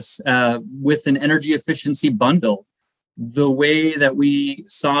premise with an energy efficiency bundle. The way that we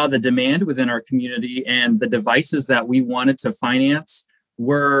saw the demand within our community and the devices that we wanted to finance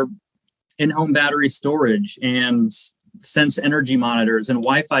were in-home battery storage and sense energy monitors and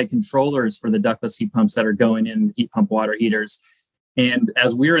Wi-Fi controllers for the ductless heat pumps that are going in the heat pump water heaters. And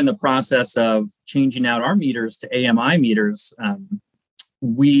as we're in the process of changing out our meters to AMI meters,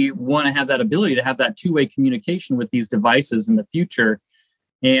 we want to have that ability to have that two-way communication with these devices in the future.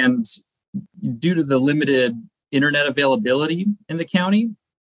 And due to the limited internet availability in the county,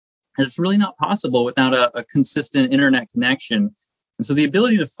 it's really not possible without a consistent internet connection. And so the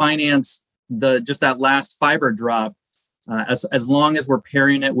ability to finance just that last fiber drop, as long as we're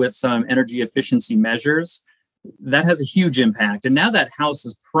pairing it with some energy efficiency measures, that has a huge impact. And now that house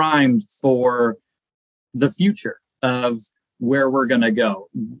is primed for the future of where we're going to go.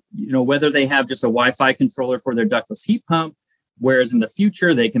 Whether they have just a Wi-Fi controller for their ductless heat pump, whereas in the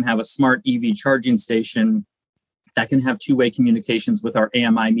future they can have a smart EV charging station that can have two-way communications with our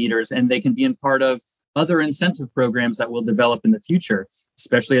AMI meters, and they can be in part of other incentive programs that we'll develop in the future,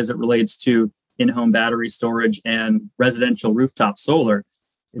 especially as it relates to in-home battery storage and residential rooftop solar.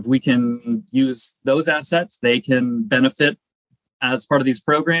 If we can use those assets, they can benefit as part of these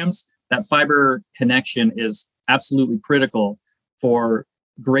programs. That fiber connection is absolutely critical for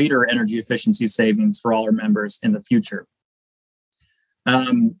greater energy efficiency savings for all our members in the future.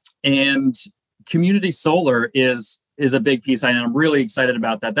 And community solar is a big piece, and I'm really excited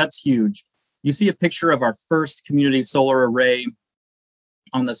about that. That's huge. You see a picture of our first community solar array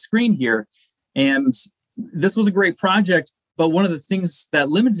on the screen here, and this was a great project. But one of the things that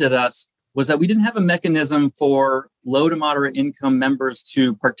limited us was that we didn't have a mechanism for low to moderate income members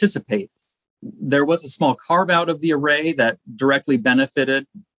to participate. There was a small carve out of the array that directly benefited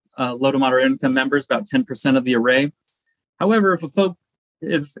low to moderate income members, about 10% of the array. However,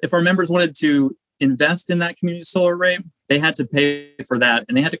 if our members wanted to invest in that community solar array, they had to pay for that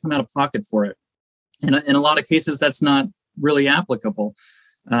and they had to come out of pocket for it. And in a lot of cases, that's not really applicable,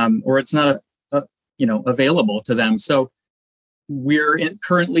 or it's not available to them. So we're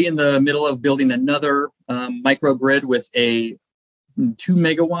currently in the middle of building another microgrid with a 2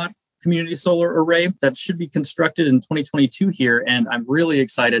 megawatt community solar array that should be constructed in 2022 here. And I'm really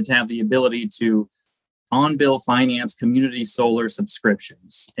excited to have the ability to on-bill finance community solar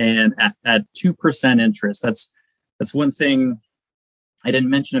subscriptions and at 2% interest. That's one thing I didn't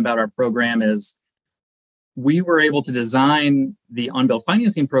mention about our program is we were able to design the on-bill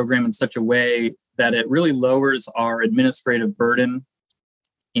financing program in such a way that it really lowers our administrative burden,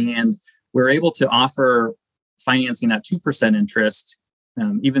 and we're able to offer financing at 2% interest,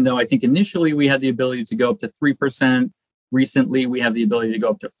 even though I think initially we had the ability to go up to 3%. Recently, we have the ability to go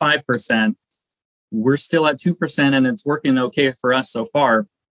up to 5%. We're still at 2%, and it's working okay for us so far.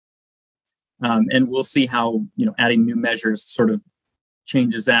 And we'll see how adding new measures sort of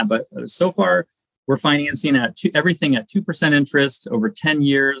changes that. But so far, we're financing everything at 2% interest over 10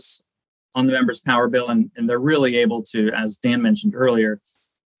 years on the member's power bill, and they're really able to, as Dan mentioned earlier,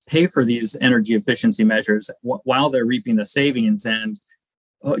 pay for these energy efficiency measures while they're reaping the savings. And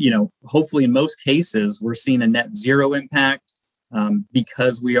hopefully in most cases we're seeing a net zero impact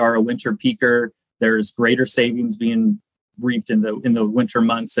because we are a winter peaker. There's greater savings being reaped in the winter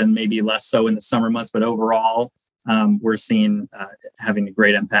months and maybe less so in the summer months, but overall we're seeing having a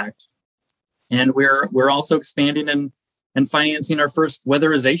great impact. And we're also expanding and financing our first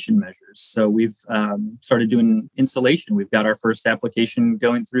weatherization measures. So we've started doing insulation. We've got our first application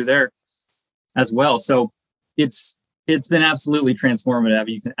going through there as well. So it's It's been absolutely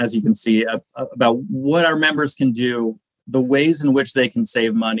transformative, as you can see, about what our members can do, the ways in which they can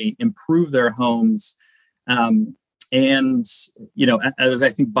save money, improve their homes. And, as I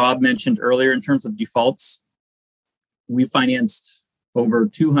think Bob mentioned earlier, in terms of defaults, we financed over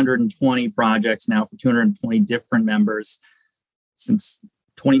 220 projects now for 220 different members. Since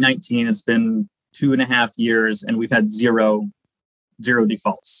 2019, it's been 2.5 years, and we've had zero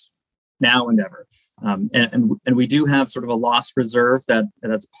defaults now and ever. And we do have sort of a loss reserve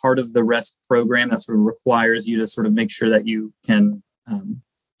that's part of the REST program that sort of requires you to sort of make sure that you can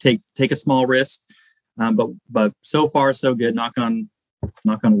take a small risk. But so far so good. Knock on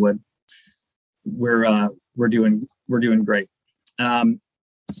wood. We're doing great.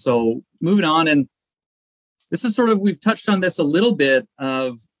 So moving on, and this is sort of, we've touched on this a little bit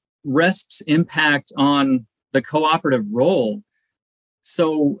of RESP's impact on the cooperative role.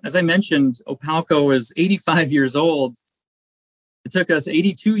 So as I mentioned, Opalco is 85 years old. It took us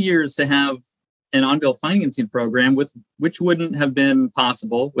 82 years to have an on-bill financing program, which wouldn't have been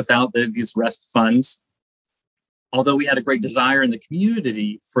possible without these RESP funds. Although we had a great desire in the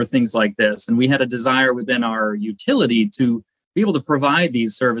community for things like this, and we had a desire within our utility to be able to provide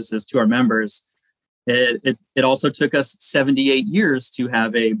these services to our members, it also took us 78 years to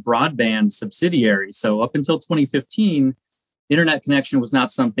have a broadband subsidiary. So up until 2015, internet connection was not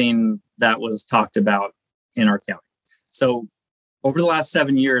something that was talked about in our county. So over the last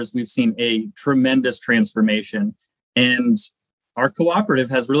 7 years, we've seen a tremendous transformation, and our cooperative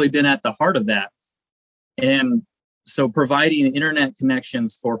has really been at the heart of that. And so providing internet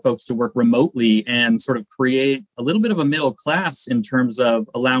connections for folks to work remotely and sort of create a little bit of a middle class in terms of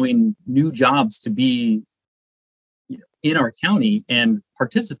allowing new jobs to be in our county and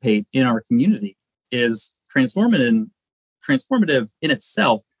participate in our community is transformative in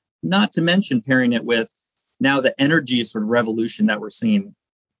itself, not to mention pairing it with now the energy sort of revolution that we're seeing.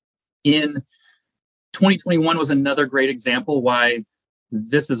 In 2021 was another great example why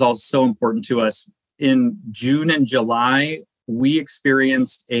this is all so important to us. In June and July, we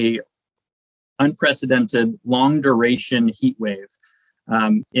experienced a unprecedented long duration heat wave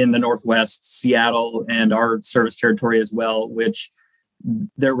in the Northwest, Seattle, and our service territory as well, which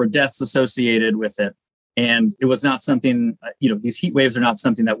there were deaths associated with it. And it was not something, these heat waves are not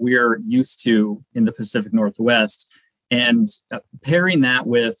something that we're used to in the Pacific Northwest. And pairing that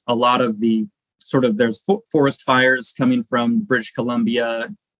with a lot of the there's forest fires coming from British Columbia,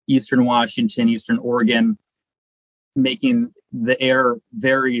 Eastern Washington, Eastern Oregon, making the air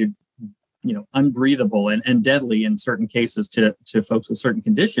very, unbreathable and deadly in certain cases to folks with certain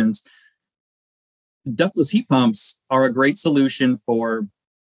conditions. Ductless heat pumps are a great solution for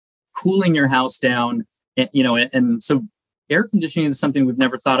cooling your house down. And so air conditioning is something we've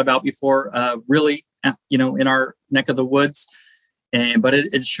never thought about before, really, in our neck of the woods. But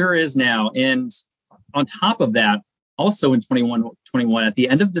it sure is now. And on top of that, also in 2021, at the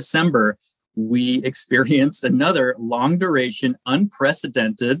end of December, we experienced another long duration,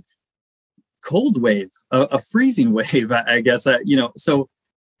 unprecedented cold wave, a freezing wave, I guess. So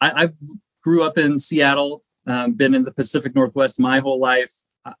I grew up in Seattle, been in the Pacific Northwest my whole life.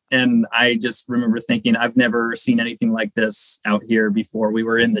 And I just remember thinking, I've never seen anything like this out here before. We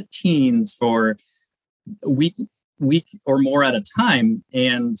were in the teens for a week or more at a time.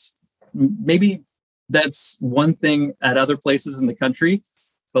 And maybe that's one thing at other places in the country.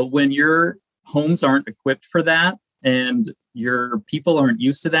 But when your homes aren't equipped for that and your people aren't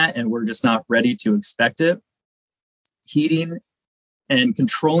used to that and we're just not ready to expect it, heating and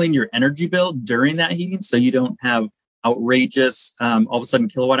controlling your energy bill during that heating so you don't have outrageous all of a sudden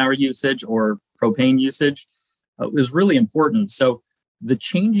kilowatt hour usage or propane usage is really important. So the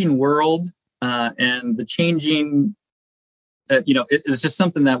changing world and the changing it's just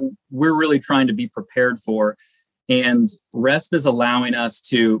something that we're really trying to be prepared for. And RESP is allowing us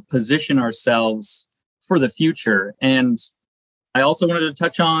to position ourselves for the future. And I also wanted to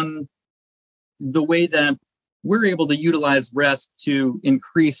touch on the way that we're able to utilize RESP to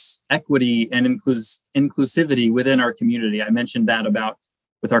increase equity and inclusivity within our community. I mentioned that about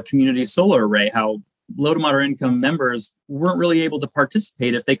with our community solar array, how low to moderate income members weren't really able to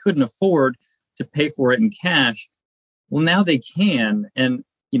participate if they couldn't afford to pay for it in cash. Well, now they can. And,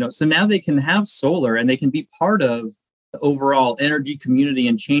 so now they can have solar and they can be part of the overall energy community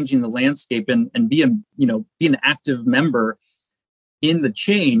and changing the landscape and be an active member in the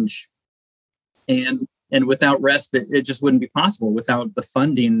change. And without RESP, it just wouldn't be possible without the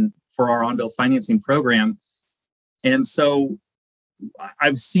funding for our on-bill financing program. And so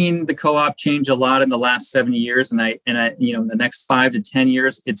I've seen the co-op change a lot in the last 7 years, and I in the next 5 to 10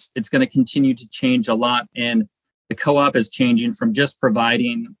 years, it's going to continue to change a lot. And the co-op is changing from just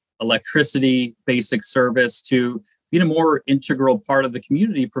providing electricity, basic service, to being a more integral part of the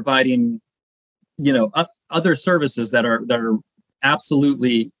community, providing, other services that are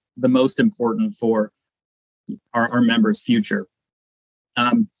absolutely the most important for our members' future.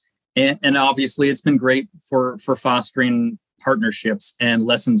 And obviously, it's been great for fostering partnerships and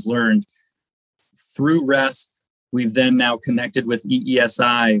lessons learned. Through RESP, we've then now connected with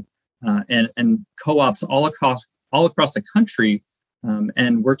EESI and co-ops all across the country.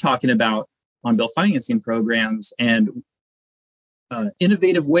 And we're talking about on-bill financing programs and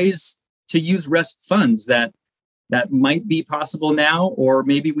innovative ways to use RESP funds that might be possible now, or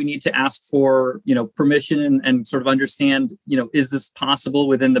maybe we need to ask for, permission and sort of understand, is this possible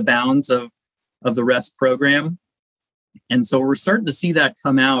within the bounds of the RESP program? And so we're starting to see that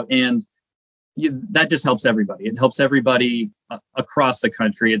come out, and that just helps everybody. It helps everybody across the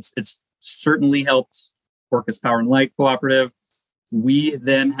country. It's certainly helped Orcas Power and Light Cooperative. We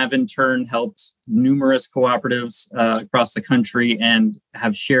then have in turn helped numerous cooperatives across the country and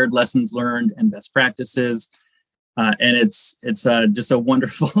have shared lessons learned and best practices. And it's just a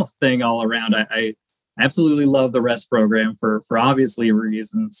wonderful thing all around. I absolutely love the RESP program for obviously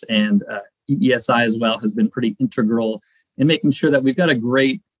reasons, and EESI as well has been pretty integral in making sure that we've got a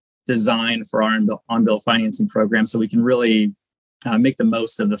great design for our on-bill financing program, so we can really make the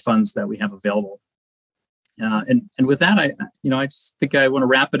most of the funds that we have available. And with that, I just think I want to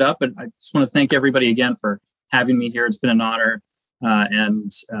wrap it up, and I just want to thank everybody again for having me here. It's been an honor,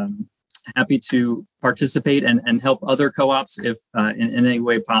 and happy to participate and help other co-ops if in any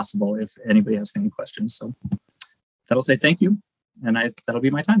way possible, if anybody has any questions. So that'll say thank you, and that'll be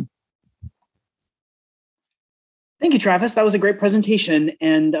my time. Thank you, Travis. That was a great presentation,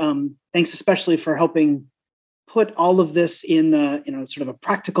 and thanks especially for helping put all of this in sort of a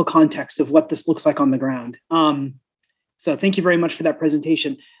practical context of what this looks like on the ground. So thank you very much for that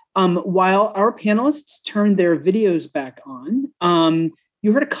presentation. While our panelists turn their videos back on,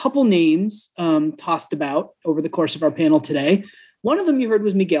 you heard a couple names tossed about over the course of our panel today. One of them you heard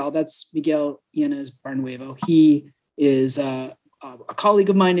was Miguel. That's Miguel Yanez Barnuevo. He is a colleague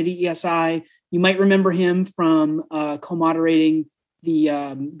of mine at EESI. You might remember him from co-moderating the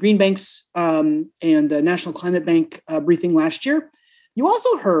Green Banks and the National Climate Bank briefing last year. You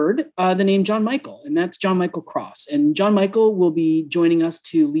also heard the name John Michael, and that's John Michael Cross. And John Michael will be joining us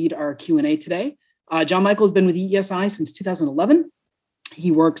to lead our Q&A today. John Michael has been with EESI since 2011. He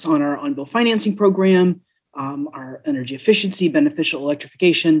works on our on-bill financing program, our energy efficiency, beneficial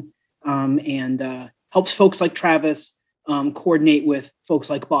electrification, and helps folks like Travis coordinate with folks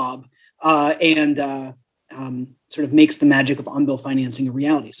like Bob and sort of makes the magic of on-bill financing a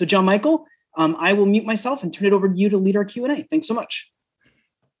reality. So John Michael, I will mute myself and turn it over to you to lead our Q&A. Thanks so much.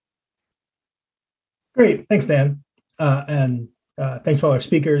 Great. Thanks, Dan. And thanks to all our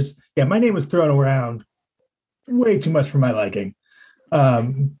speakers. Yeah, my name was thrown around way too much for my liking.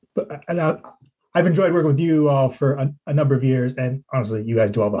 But I've enjoyed working with you all for a number of years, and honestly, you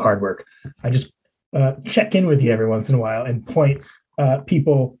guys do all the hard work. I just check in with you every once in a while and point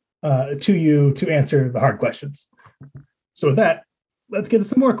people to you to answer the hard questions. So with that, let's get to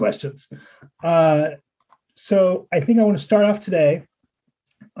some more questions. So I think I want to start off today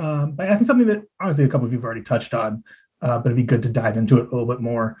by asking something that honestly a couple of you have already touched on, but it'd be good to dive into it a little bit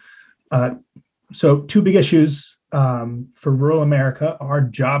more. So two big issues for rural America are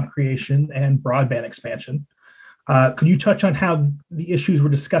job creation and broadband expansion. Could you touch on how the issues we're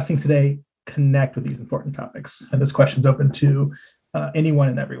discussing today connect with these important topics? And this question's open to anyone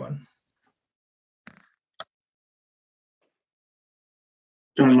and everyone.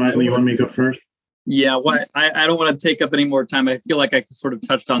 John Michael, you want me to go first? Yeah, I don't want to take up any more time. I feel like I sort of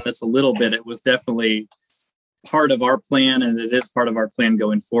touched on this a little bit. It was definitely part of our plan, and it is part of our plan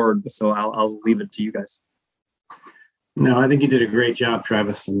going forward. So I'll leave it to you guys. No, I think you did a great job,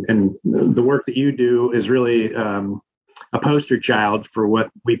 Travis. And the work that you do is really a poster child for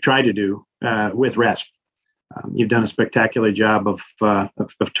what we've tried to do with RESP. You've done a spectacular job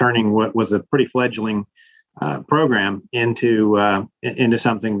of turning what was a pretty fledgling program into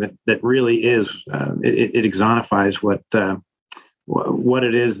something that really is it exonifies what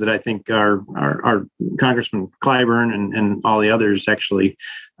it is that I think our Congressman Clyburn and all the others actually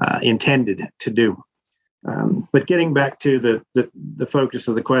intended to do. But getting back to the focus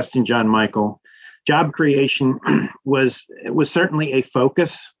of the question, John Michael, job creation was certainly a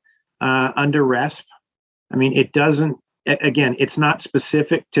focus under RESP. I mean, it's not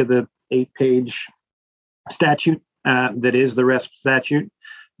specific to the 8-page statute that is the RESP statute,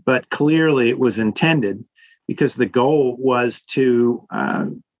 but clearly it was intended because the goal was to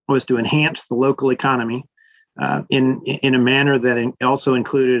enhance the local economy in a manner that also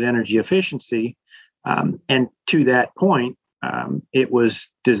included energy efficiency. And to that point, it was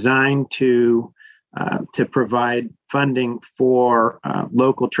designed to provide funding for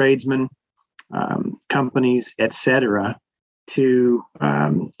local tradesmen, companies, et cetera, to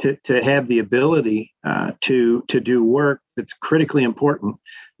have the ability to do work that's critically important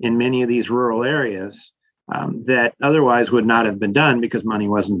in many of these rural areas that otherwise would not have been done because money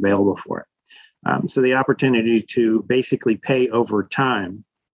wasn't available for it. So the opportunity to basically pay over time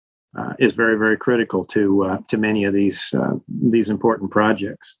is very, very critical to many of these important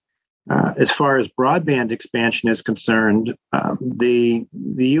projects. As far as broadband expansion is concerned, the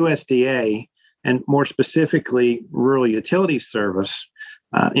USDA, and more specifically Rural Utilities Service,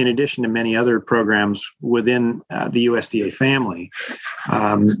 in addition to many other programs within the USDA family.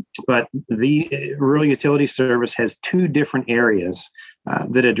 But the Rural Utilities Service has two different areas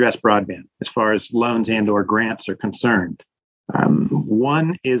that address broadband as far as loans and or grants are concerned.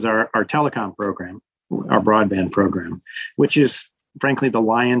 One is our telecom program, our broadband program, which is frankly the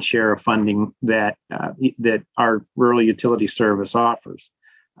lion's share of funding that our Rural Utility Service offers.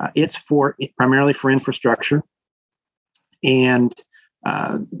 It's primarily for infrastructure, and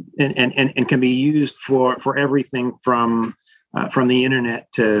can be used for everything from the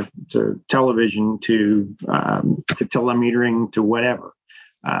internet to television to telemetering to whatever.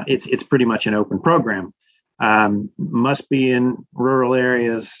 It's pretty much an open program. Must be in rural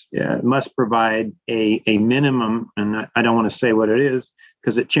areas. Must provide a minimum, and I don't want to say what it is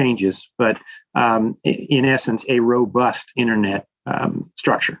because it changes, but in essence, a robust internet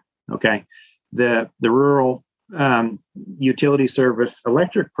structure. Okay, the Rural Utility Service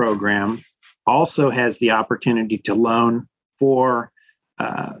electric program also has the opportunity to loan for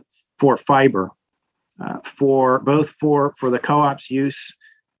fiber, for the co-op's use,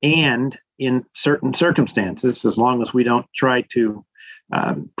 and in certain circumstances, as long as we don't try to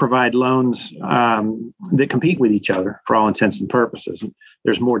provide loans that compete with each other for all intents and purposes.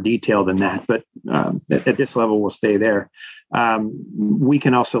 There's more detail than that, but at this level, we'll stay there. We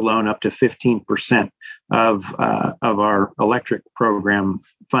can also loan up to 15% of our electric program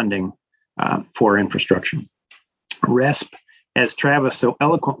funding for infrastructure. RESP, as Travis so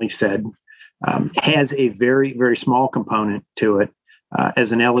eloquently said, has a very, very small component to it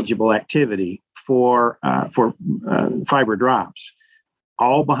as an eligible activity for fiber drops,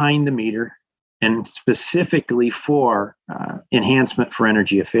 all behind the meter, and specifically for enhancement for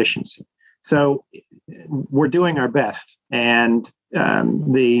energy efficiency. So we're doing our best, and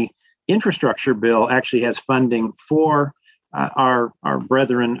the infrastructure bill actually has funding for our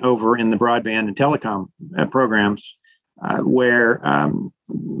brethren over in the broadband and telecom programs, where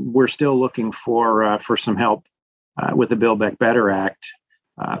we're still looking for some help with the Build Back Better Act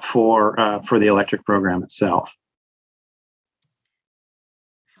for the electric program itself.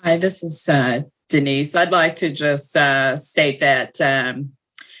 Hi, this is Denise. I'd like to just state that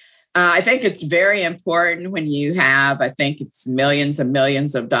I think it's very important when you have, I think it's millions and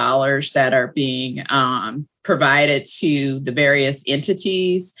millions of dollars that are being provided to the various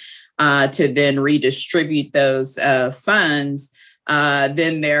entities to then redistribute those funds.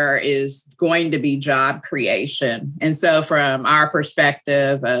 Then there is going to be job creation. And so from our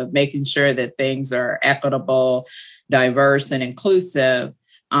perspective of making sure that things are equitable, diverse, and inclusive,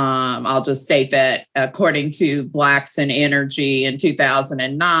 I'll just state that according to Blacks in Energy in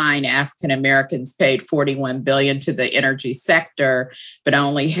 2009, African Americans paid $41 billion to the energy sector, but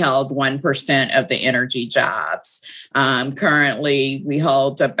only held 1% of the energy jobs. Currently, we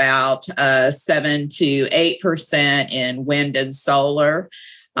hold about 7 to 8% in wind and solar.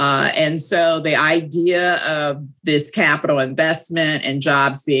 And so the idea of this capital investment and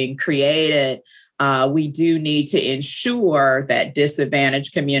jobs being created, we do need to ensure that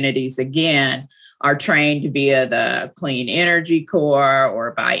disadvantaged communities, again, are trained via the Clean Energy Corps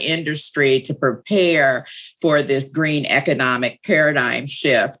or by industry to prepare for this green economic paradigm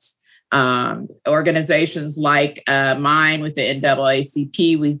shift. Organizations like mine with the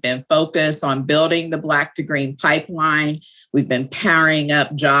NAACP, we've been focused on building the Black to Green pipeline. We've been powering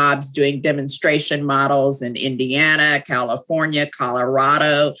up jobs, doing demonstration models in Indiana, California,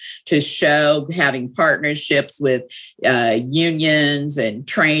 Colorado, to show having partnerships with unions and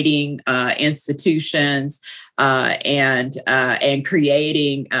training institutions, and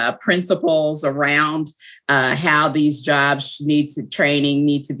creating principles around how these jobs training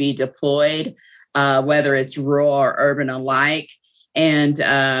need to be deployed, whether it's rural or urban alike, and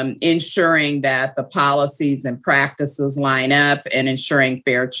ensuring that the policies and practices line up and ensuring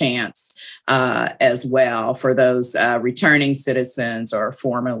fair chance. as well for those returning citizens or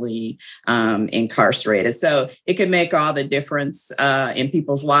formerly incarcerated. So it can make all the difference in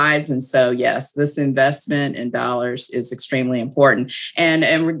people's lives. And so, yes, this investment in dollars is extremely important. And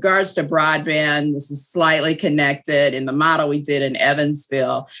in regards to broadband, this is slightly connected. In the model we did in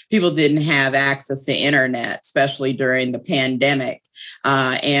Evansville, people didn't have access to internet, especially during the pandemic.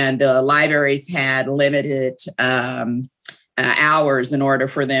 And the libraries had limited hours in order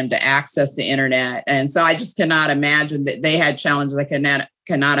for them to access the internet. And so I just cannot imagine that they had challenges. I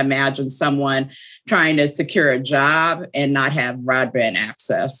cannot imagine someone trying to secure a job and not have broadband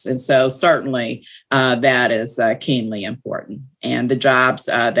access. And so certainly that is keenly important, and the jobs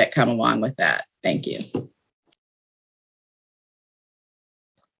that come along with that. Thank you.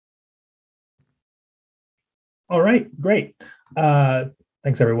 All right, great.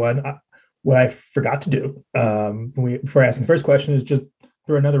 Thanks, everyone. What I forgot to do before asking the first question is just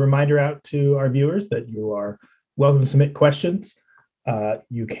throw another reminder out to our viewers that you are welcome to submit questions.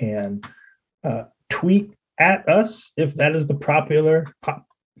 You can tweet at us if that is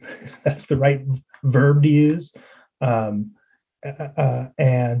that's the right verb to use. And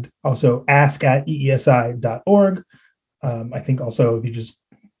also ask at eesi.org. I think also if you just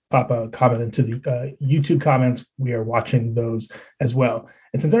pop a comment into the YouTube comments, we are watching those as well.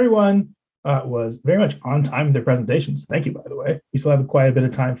 And since everyone was very much on time in their presentations, thank you, by the way. We still have quite a bit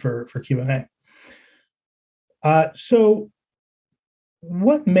of time for Q&A. So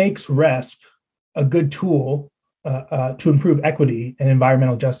what makes RESP a good tool to improve equity and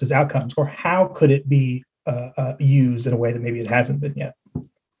environmental justice outcomes, or how could it be used in a way that maybe it hasn't been yet?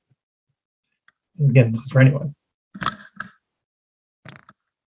 Again, this is for anyone.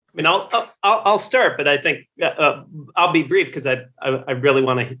 I mean, I'll start, but I think I'll be brief because I really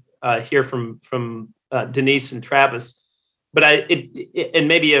want to hear from Denise and Travis. But and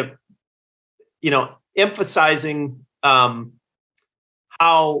maybe emphasizing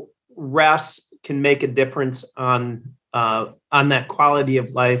how RESP can make a difference on that quality of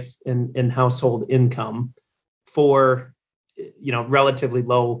life and household income for relatively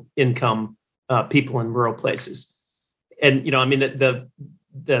low income people in rural places. And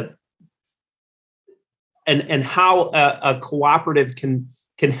and how a cooperative can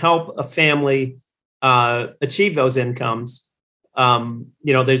help a family achieve those incomes.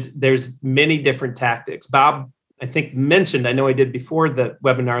 There's many different tactics. Bob, I think, mentioned, I know he did before the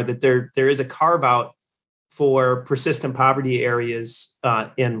webinar, that there is a carve out for persistent poverty areas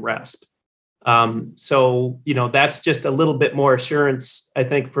in RESP. So that's just a little bit more assurance, I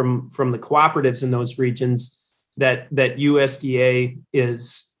think, from the cooperatives in those regions that USDA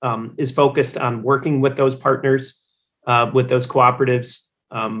is focused on working with those partners, with those cooperatives.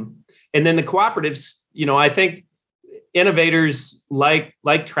 And then the cooperatives, I think innovators like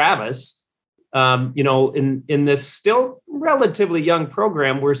Travis, in this still relatively young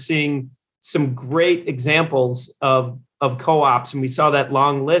program, we're seeing some great examples of co-ops. And we saw that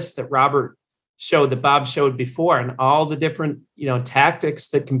long list that Bob showed before, and all the different, tactics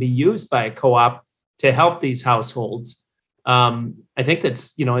that can be used by a co-op to help these households. I think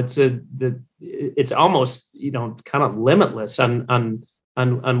that's, it's almost, kind of limitless on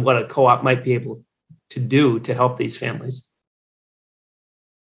what a co-op might be able to do to help these families.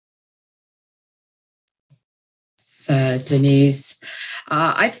 Denise,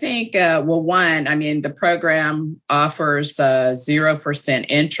 I think, the program offers 0%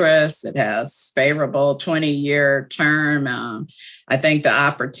 interest. It has favorable 20-year term. I think the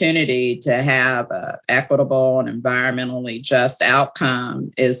opportunity to have an equitable and environmentally just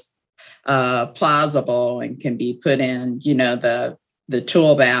outcome is plausible and can be put in, the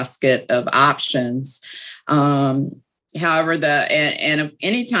tool basket of options. However, and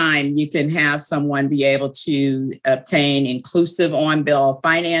anytime you can have someone be able to obtain inclusive on-bill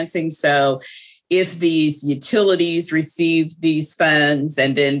financing. So if these utilities receive these funds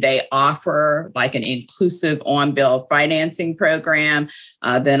and then they offer like an inclusive on-bill financing program,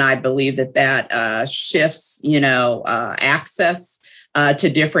 then I believe that shifts, access to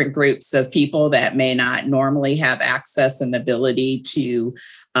different groups of people that may not normally have access and the ability to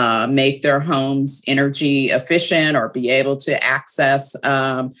make their homes energy efficient or be able to access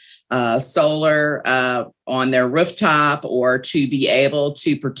solar on their rooftop, or to be able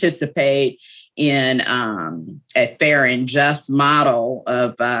to participate in a fair and just model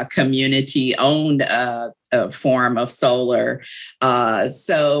of community-owned form of solar. But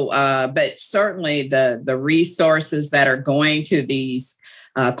certainly the resources that are going to these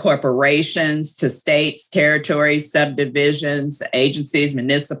corporations, to states, territories, subdivisions, agencies,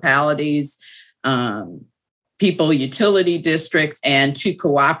 municipalities, people utility districts and to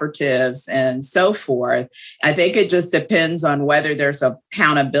cooperatives and so forth. I think it just depends on whether there's a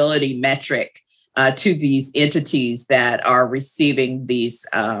accountability metric to these entities that are receiving these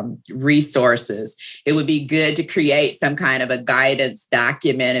resources. It would be good to create some kind of a guidance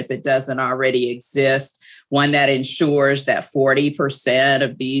document if it doesn't already exist, one that ensures that 40%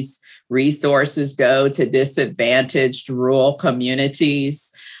 of these resources go to disadvantaged rural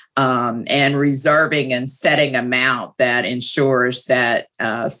communities, and reserving and setting amount that ensures that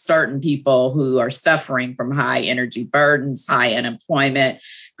certain people who are suffering from high energy burdens, high unemployment,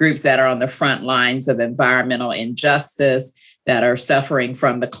 groups that are on the front lines of environmental injustice, that are suffering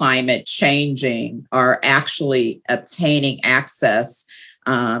from the climate changing, are actually obtaining access,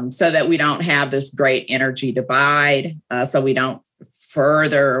 so that we don't have this great energy divide, so we don't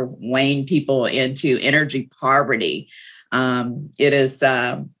further wane people into energy poverty. It is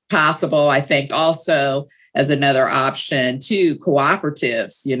possible, I think, also as another option to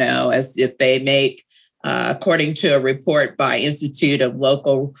cooperatives, as if they make, according to a report by Institute of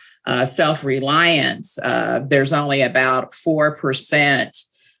Local Self-Reliance, there's only about 4%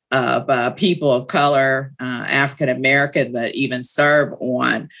 of people of color, African American, that even serve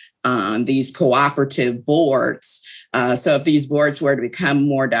on these cooperative boards. So if these boards were to become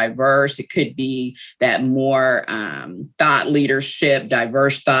more diverse, it could be that more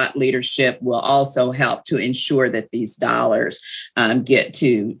diverse thought leadership will also help to ensure that these dollars get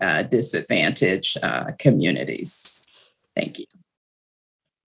to disadvantaged communities. Thank you.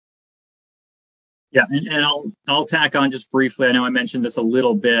 Yeah, and I'll tack on just briefly. I know I mentioned this a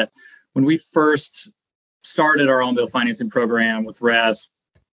little bit. When we first started our automobile financing program with RES,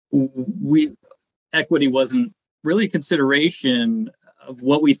 equity wasn't really a consideration of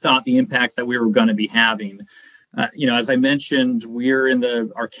what we thought the impact that we were going to be having. As I mentioned,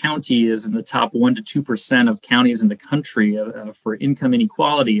 our county is in the top 1% to 2% of counties in the country for income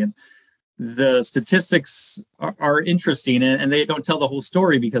inequality. And the statistics are interesting, and they don't tell the whole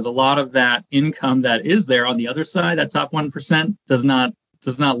story, because a lot of that income that is there on the other side, that top 1%, does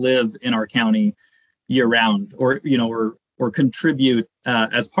not live in our county year round, or contribute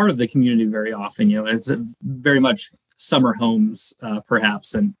as part of the community very often. It's very much summer homes,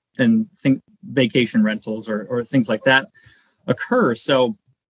 perhaps, and think vacation rentals or things like that occur. So,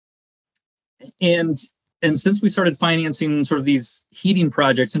 and since we started financing sort of these heating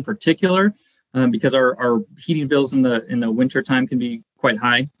projects in particular, because our heating bills in the winter time can be quite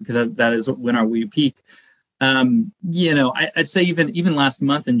high, because that is when we peak. I'd say even last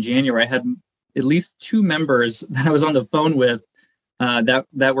month in January, I had at least 2 members that I was on the phone with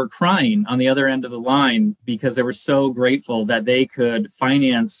that were crying on the other end of the line, because they were so grateful that they could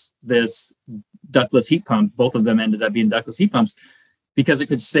finance this ductless heat pump. Both of them ended up being ductless heat pumps, because it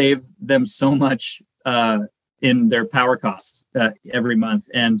could save them so much in their power costs every month.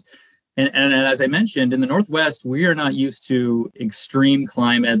 And as I mentioned, in the Northwest, we are not used to extreme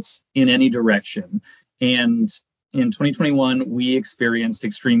climates in any direction. And in 2021, we experienced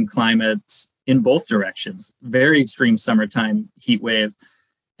extreme climates in both directions: very extreme summertime heat wave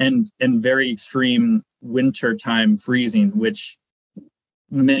and very extreme wintertime freezing, which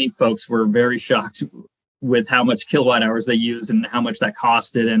many folks were very shocked with how much kilowatt hours they used and how much that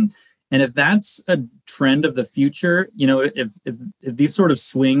costed. And if that's a trend of the future, if these sort of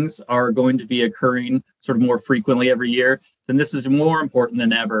swings are going to be occurring sort of more frequently every year, then this is more important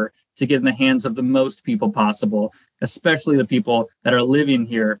than ever to get in the hands of the most people possible, especially the people that are living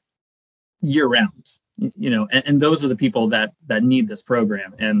here year round, and those are the people that need this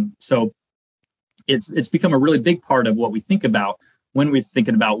program. And so it's become a really big part of what we think about when we're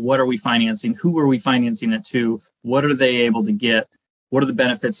thinking about what are we financing, who are we financing it to, what are they able to get, what are the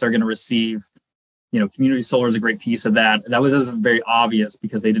benefits they're going to receive. Community solar is a great piece of that. That was very obvious,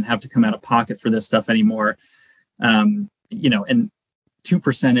 because they didn't have to come out of pocket for this stuff anymore. And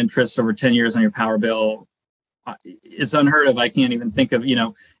 2% interest over 10 years on your power bill, it's unheard of. I can't even think of,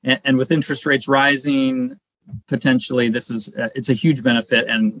 and with interest rates rising, potentially it's a huge benefit.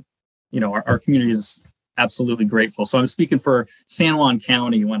 And, our community is absolutely grateful. So I'm speaking for San Juan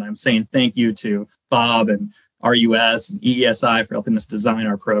County when I'm saying thank you to Bob and RUS and EESI for helping us design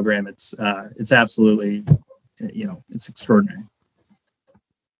our program. It's absolutely, it's extraordinary.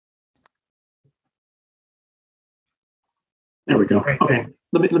 There we go. Okay.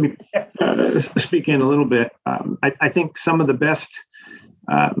 Let me speak in a little bit. I think some of the best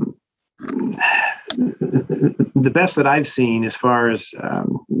that I've seen as far as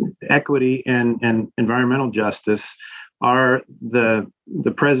equity and environmental justice are the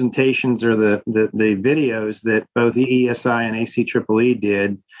presentations or the videos that both EESI and ACEEE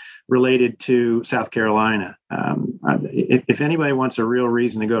did related to South Carolina. If anybody wants a real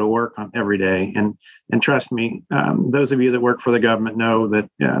reason to go to work every day, and trust me, those of you that work for the government know that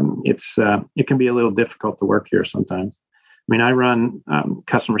it can be a little difficult to work here sometimes. I mean, I run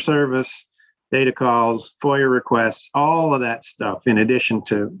customer service, data calls, FOIA requests, all of that stuff in addition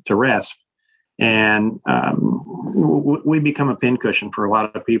to RESP. And we become a pincushion for a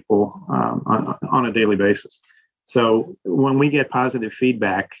lot of people on a daily basis. So when we get positive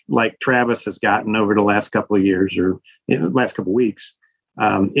feedback, like Travis has gotten over the last couple of years or last couple of weeks,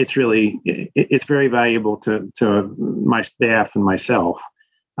 it's very valuable to my staff and myself.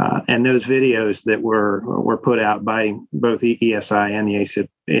 And those videos that were put out by both EESI and the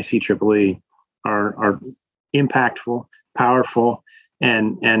ACEEE are impactful, powerful,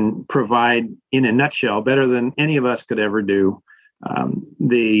 and provide, in a nutshell, better than any of us could ever do,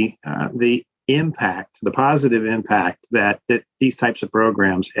 the impact, the positive impact that these types of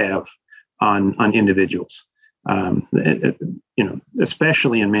programs have on individuals,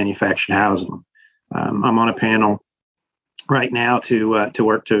 especially in manufactured housing. I'm on a panel right now to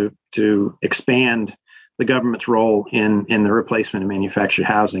work to expand the government's role in the replacement of manufactured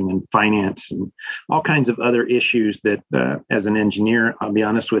housing and finance and all kinds of other issues that, as an engineer, I'll be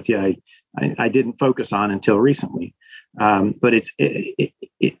honest with you, I didn't focus on until recently. But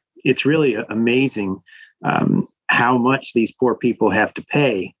it's really amazing how much these poor people have to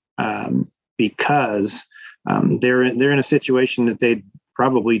pay because they're in a situation that they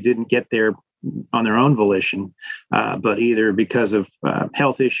probably didn't get there on their own volition, but either because of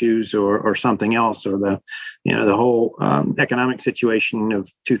health issues or something else, or the whole economic situation of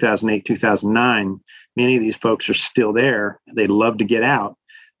 2008, 2009. Many of these folks are still there. They'd love to get out,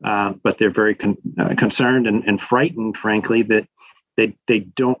 but they're very concerned and frightened, frankly, that they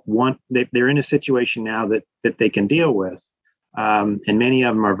don't want. They're in a situation now that they can deal with. And many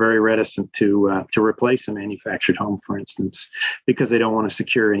of them are very reticent to replace a manufactured home, for instance, because they don't want to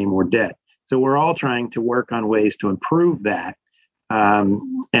secure any more debt. So we're all trying to work on ways to improve that,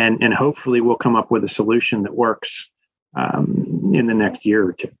 and hopefully we'll come up with a solution that works in the next year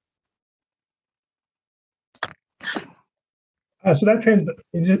or two. So that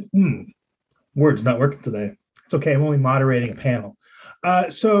words not working today. It's okay. I'm only moderating a panel.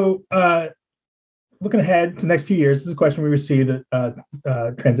 So looking ahead to the next few years, this is a question we received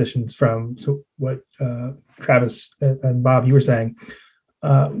transitions from what Travis and Bob, you were saying.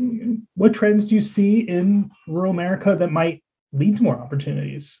 What trends do you see in rural America that might lead to more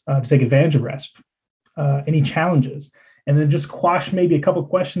opportunities to take advantage of RESP? Any challenges? And then just quash maybe a couple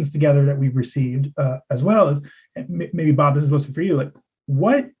questions together that we've received, as well as maybe, Bob, this is mostly for you. Like,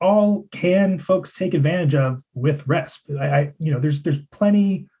 what all can folks take advantage of with RESP? There's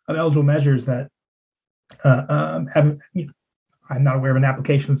plenty of eligible measures that haven't. I'm not aware of an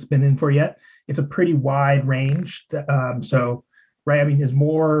application that's been in for yet. It's a pretty wide range. Right. I mean,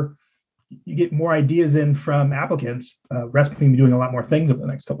 you get more ideas in from applicants. RESP can be doing a lot more things over the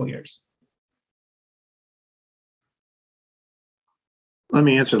next couple of years. Let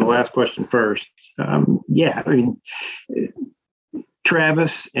me answer the last question first.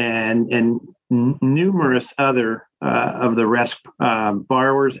 Travis and numerous other of the RESP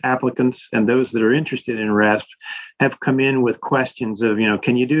borrowers, applicants, and those that are interested in RESP have come in with questions of,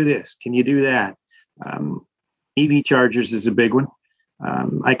 can you do this? Can you do that? EV chargers is a big one.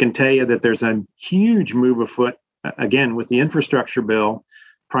 I can tell you that there's a huge move afoot, again, with the infrastructure bill,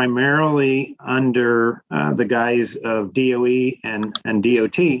 primarily under the guise of DOE and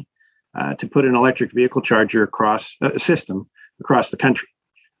DOT, to put an electric vehicle charger system across the country.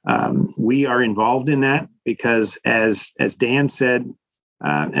 We are involved in that because, as Dan said,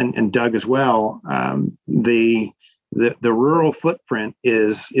 and Doug as well, the rural footprint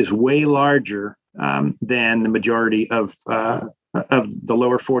is way larger than the majority of the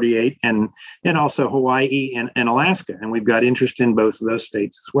lower 48 and also Hawaii and Alaska. And we've got interest in both of those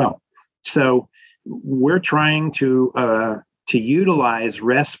states as well. So we're trying to utilize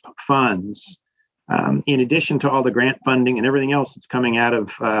RESP funds, in addition to all the grant funding and everything else that's coming out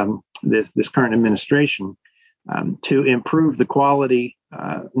of this current administration, to improve the quality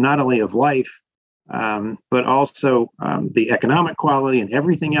not only of life, but also the economic quality and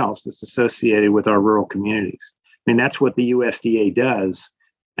everything else that's associated with our rural communities. I mean, that's what the USDA does,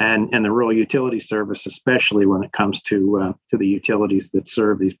 and the Rural Utility Service, especially when it comes to the utilities that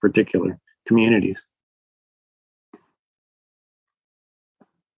serve these particular communities.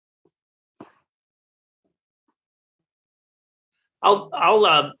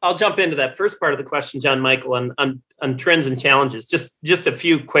 I'll jump into that first part of the question, John Michael, on trends and challenges. Just a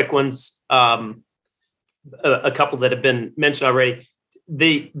few quick ones, a couple that have been mentioned already.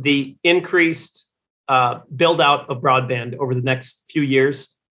 the increased build out of broadband over the next few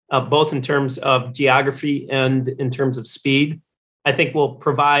years, both in terms of geography and in terms of speed, I think will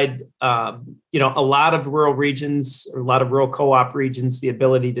provide a lot of rural regions, or a lot of rural co-op regions, the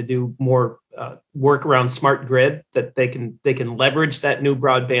ability to do more work around smart grid, that they can leverage that new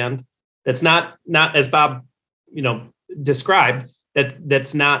broadband. That's not as Bob described,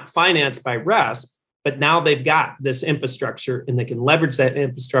 that's not financed by RESP, but now they've got this infrastructure and they can leverage that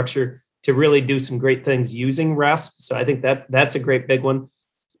infrastructure to really do some great things using RESP. So I think that's a great big one.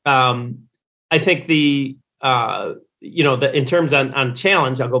 I think in terms on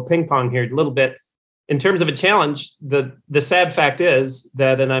challenge, I'll go ping pong here a little bit. In terms of a challenge, the sad fact is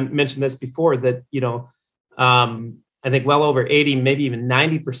that, and I mentioned this before, that I think well over 80, maybe even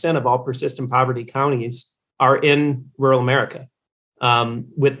 90% of all persistent poverty counties are in rural America,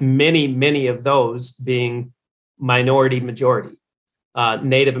 with many of those being minority majority,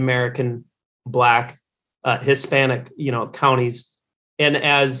 Native American, Black, Hispanic, counties. And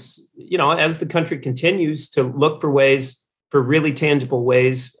as the country continues to look for really tangible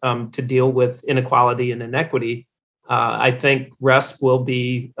ways to deal with inequality and inequity, I think RESP will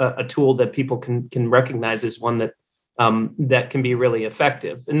be a tool that people can recognize as one that can be really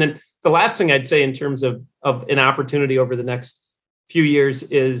effective. And then the last thing I'd say in terms of an opportunity over the next few years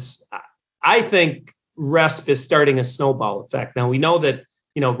is, I think RESP is starting a snowball effect. Now we know that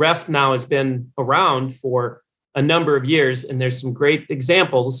RESP now has been around for a number of years, and there's some great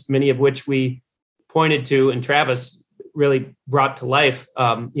examples, many of which we pointed to, and Travis really brought to life,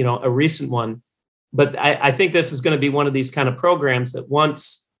 a recent one. But I think this is going to be one of these kind of programs that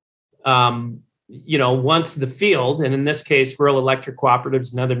once the field, and in this case, rural electric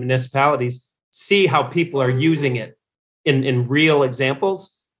cooperatives and other municipalities, see how people are using it in real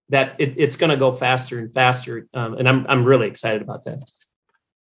examples, that it's going to go faster and faster. And I'm really excited about that.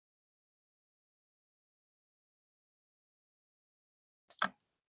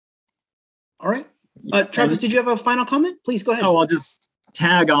 All right. Travis, did you have a final comment? Please go ahead. Oh, I'll just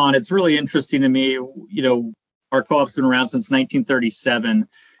tag on. It's really interesting to me. Our co-op's been around since 1937.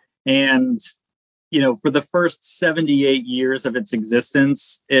 And, for the first 78 years of its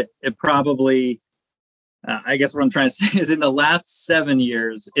existence, it probably, I guess what I'm trying to say is, in the last 7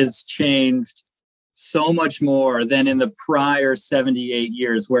 years, it's changed so much more than in the prior 78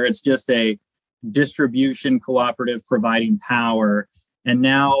 years, where it's just a distribution cooperative providing power. And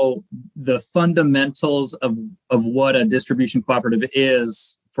now the fundamentals of what a distribution cooperative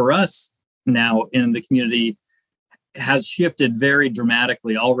is for us now in the community has shifted very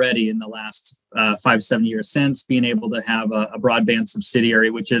dramatically already in the last 5-7 years, since being able to have a broadband subsidiary,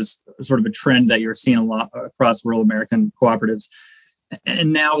 which is sort of a trend that you're seeing a lot across rural American cooperatives.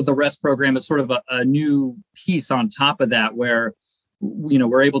 And now the RESP program is sort of a new piece on top of that, where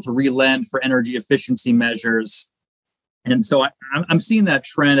we're able to relend for energy efficiency measures. And so I'm seeing that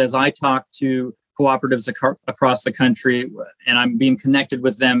trend as I talk to cooperatives across the country, and I'm being connected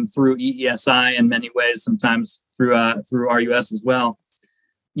with them through EESI in many ways, sometimes through RUS as well.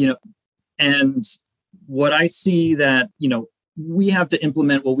 And what I see that, we have to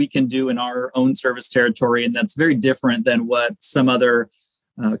implement what we can do in our own service territory, and that's very different than what some other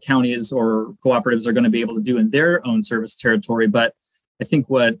counties or cooperatives are going to be able to do in their own service territory. But I think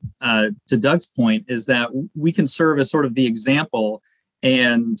what, to Doug's point, is that we can serve as sort of the example,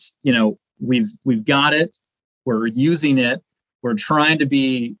 and, we've got it, we're using it, we're trying to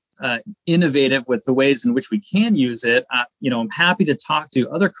be innovative with the ways in which we can use it. I'm happy to talk to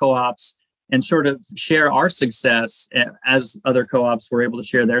other co-ops and sort of share our success, as other co-ops were able to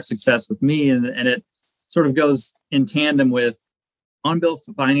share their success with me. And it sort of goes in tandem with on-bill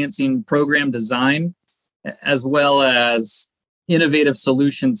financing program design, as well as innovative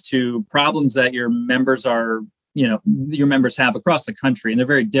solutions to problems that your members have across the country, and they're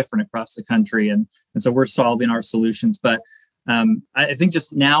very different across the country. And so we're solving our solutions. But I think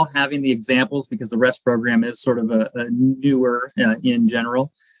just now having the examples, because the RESP program is sort of a newer in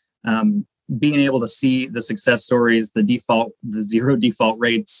general, being able to see the success stories, the zero default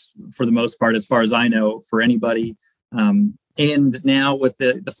rates for the most part, as far as I know, for anybody. And now with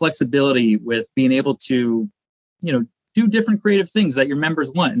the flexibility with being able to, do different creative things that your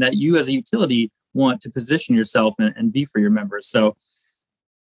members want, and that you as a utility want to position yourself and be for your members. So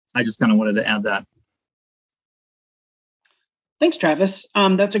I just kind of wanted to add that. Thanks, Travis.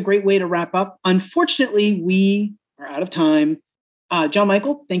 That's a great way to wrap up. Unfortunately, we are out of time. John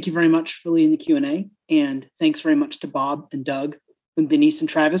Michael, thank you very much for leading the Q&A. And thanks very much to Bob and Doug and Denise and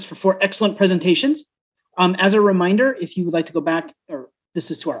Travis for 4 excellent presentations. As a reminder, if you would like to go back or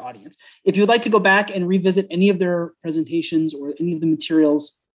this is to our audience. If you would like to go back and revisit any of their presentations or any of the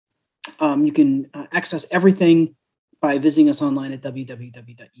materials, you can access everything by visiting us online at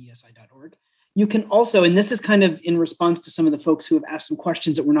www.eesi.org. You can also, and this is kind of in response to some of the folks who have asked some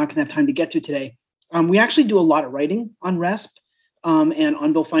questions that we're not going to have time to get to today, we actually do a lot of writing on RESP and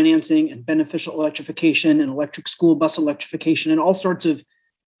on-bill financing and beneficial electrification and electric school bus electrification and all sorts of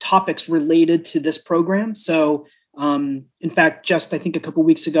topics related to this program. So in fact, just I think a couple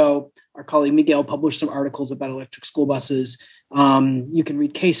weeks ago, our colleague Miguel published some articles about electric school buses. You can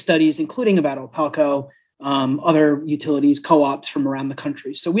read case studies, including about Opelco, other utilities, co-ops from around the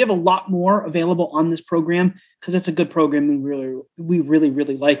country. So we have a lot more available on this program because it's a good program. We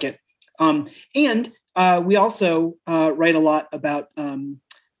really like it. And we also write a lot about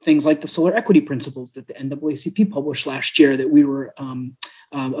things like the solar equity principles that the NAACP published last year that we were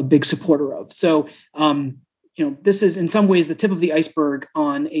a big supporter of. So, this is in some ways the tip of the iceberg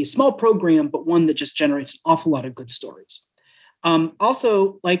on a small program, but one that just generates an awful lot of good stories.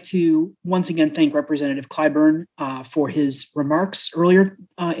 Also like to once again thank Representative Clyburn for his remarks earlier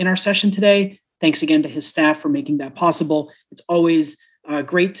in our session today. Thanks again to his staff for making that possible. It's always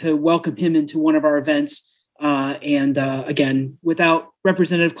great to welcome him into one of our events. And again, without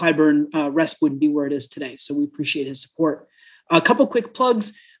Representative Clyburn, RESP wouldn't be where it is today. So we appreciate his support. A couple quick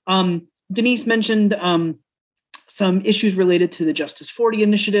plugs. Denise mentioned some issues related to the Justice 40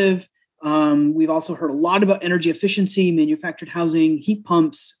 initiative. We've also heard a lot about energy efficiency, manufactured housing, heat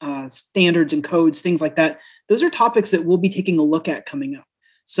pumps, standards and codes, things like that. Those are topics that we'll be taking a look at coming up.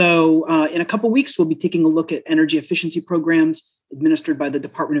 So in a couple weeks, we'll be taking a look at energy efficiency programs administered by the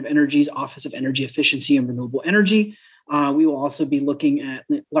Department of Energy's Office of Energy Efficiency and Renewable Energy. We will also be looking at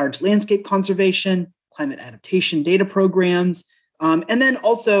large landscape conservation, climate adaptation data programs. And then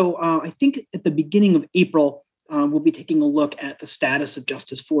also, I think at the beginning of April, we'll be taking a look at the status of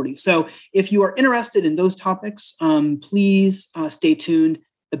Justice 40. So if you are interested in those topics, please stay tuned.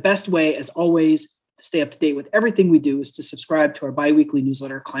 The best way, as always, to stay up to date with everything we do is to subscribe to our biweekly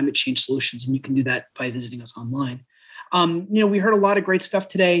newsletter, Climate Change Solutions, and you can do that by visiting us online. We heard a lot of great stuff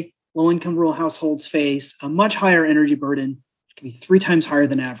today. Low-income rural households face a much higher energy burden. It can be 3 times higher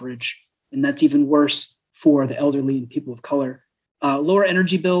than average, and that's even worse for the elderly and people of color. Lower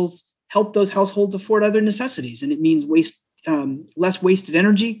energy bills help those households afford other necessities, and it means less wasted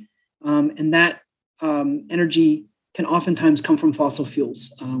energy, and that energy can oftentimes come from fossil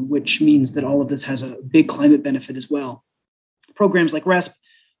fuels, which means that all of this has a big climate benefit as well. Programs like RESP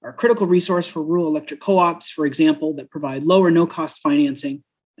are a critical resource for rural electric co-ops, for example, that provide low or no-cost financing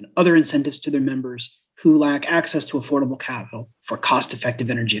and other incentives to their members who lack access to affordable capital for cost-effective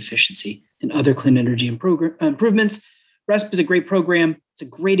energy efficiency and other clean energy improvements. RESP is a great program. It's a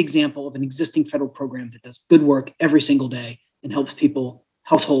great example of an existing federal program that does good work every single day and helps people,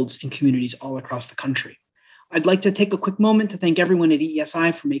 households, and communities all across the country. I'd like to take a quick moment to thank everyone at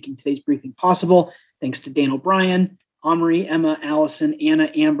EESI for making today's briefing possible. Thanks to Dan O'Brien, Amory, Emma, Allison, Anna,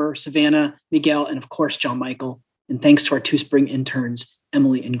 Amber, Savannah, Miguel, and of course, John Michael. And thanks to our 2 spring interns,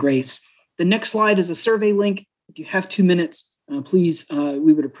 Emily and Grace. The next slide is a survey link. If you have 2 minutes, please,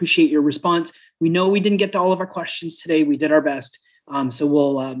 we would appreciate your response. We know we didn't get to all of our questions today. We did our best. So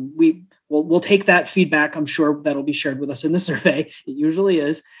we'll take that feedback. I'm sure that'll be shared with us in the survey. It usually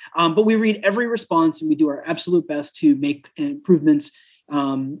is. But we read every response and we do our absolute best to make improvements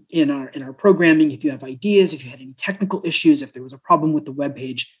in our programming. If you have ideas, if you had any technical issues, if there was a problem with the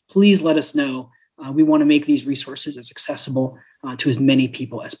webpage, please let us know. We want to make these resources as accessible to as many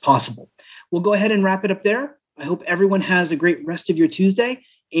people as possible. We'll go ahead and wrap it up there. I hope everyone has a great rest of your Tuesday,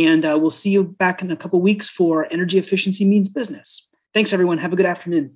 and we'll see you back in a couple weeks for Energy Efficiency Means Business. Thanks, everyone. Have a good afternoon.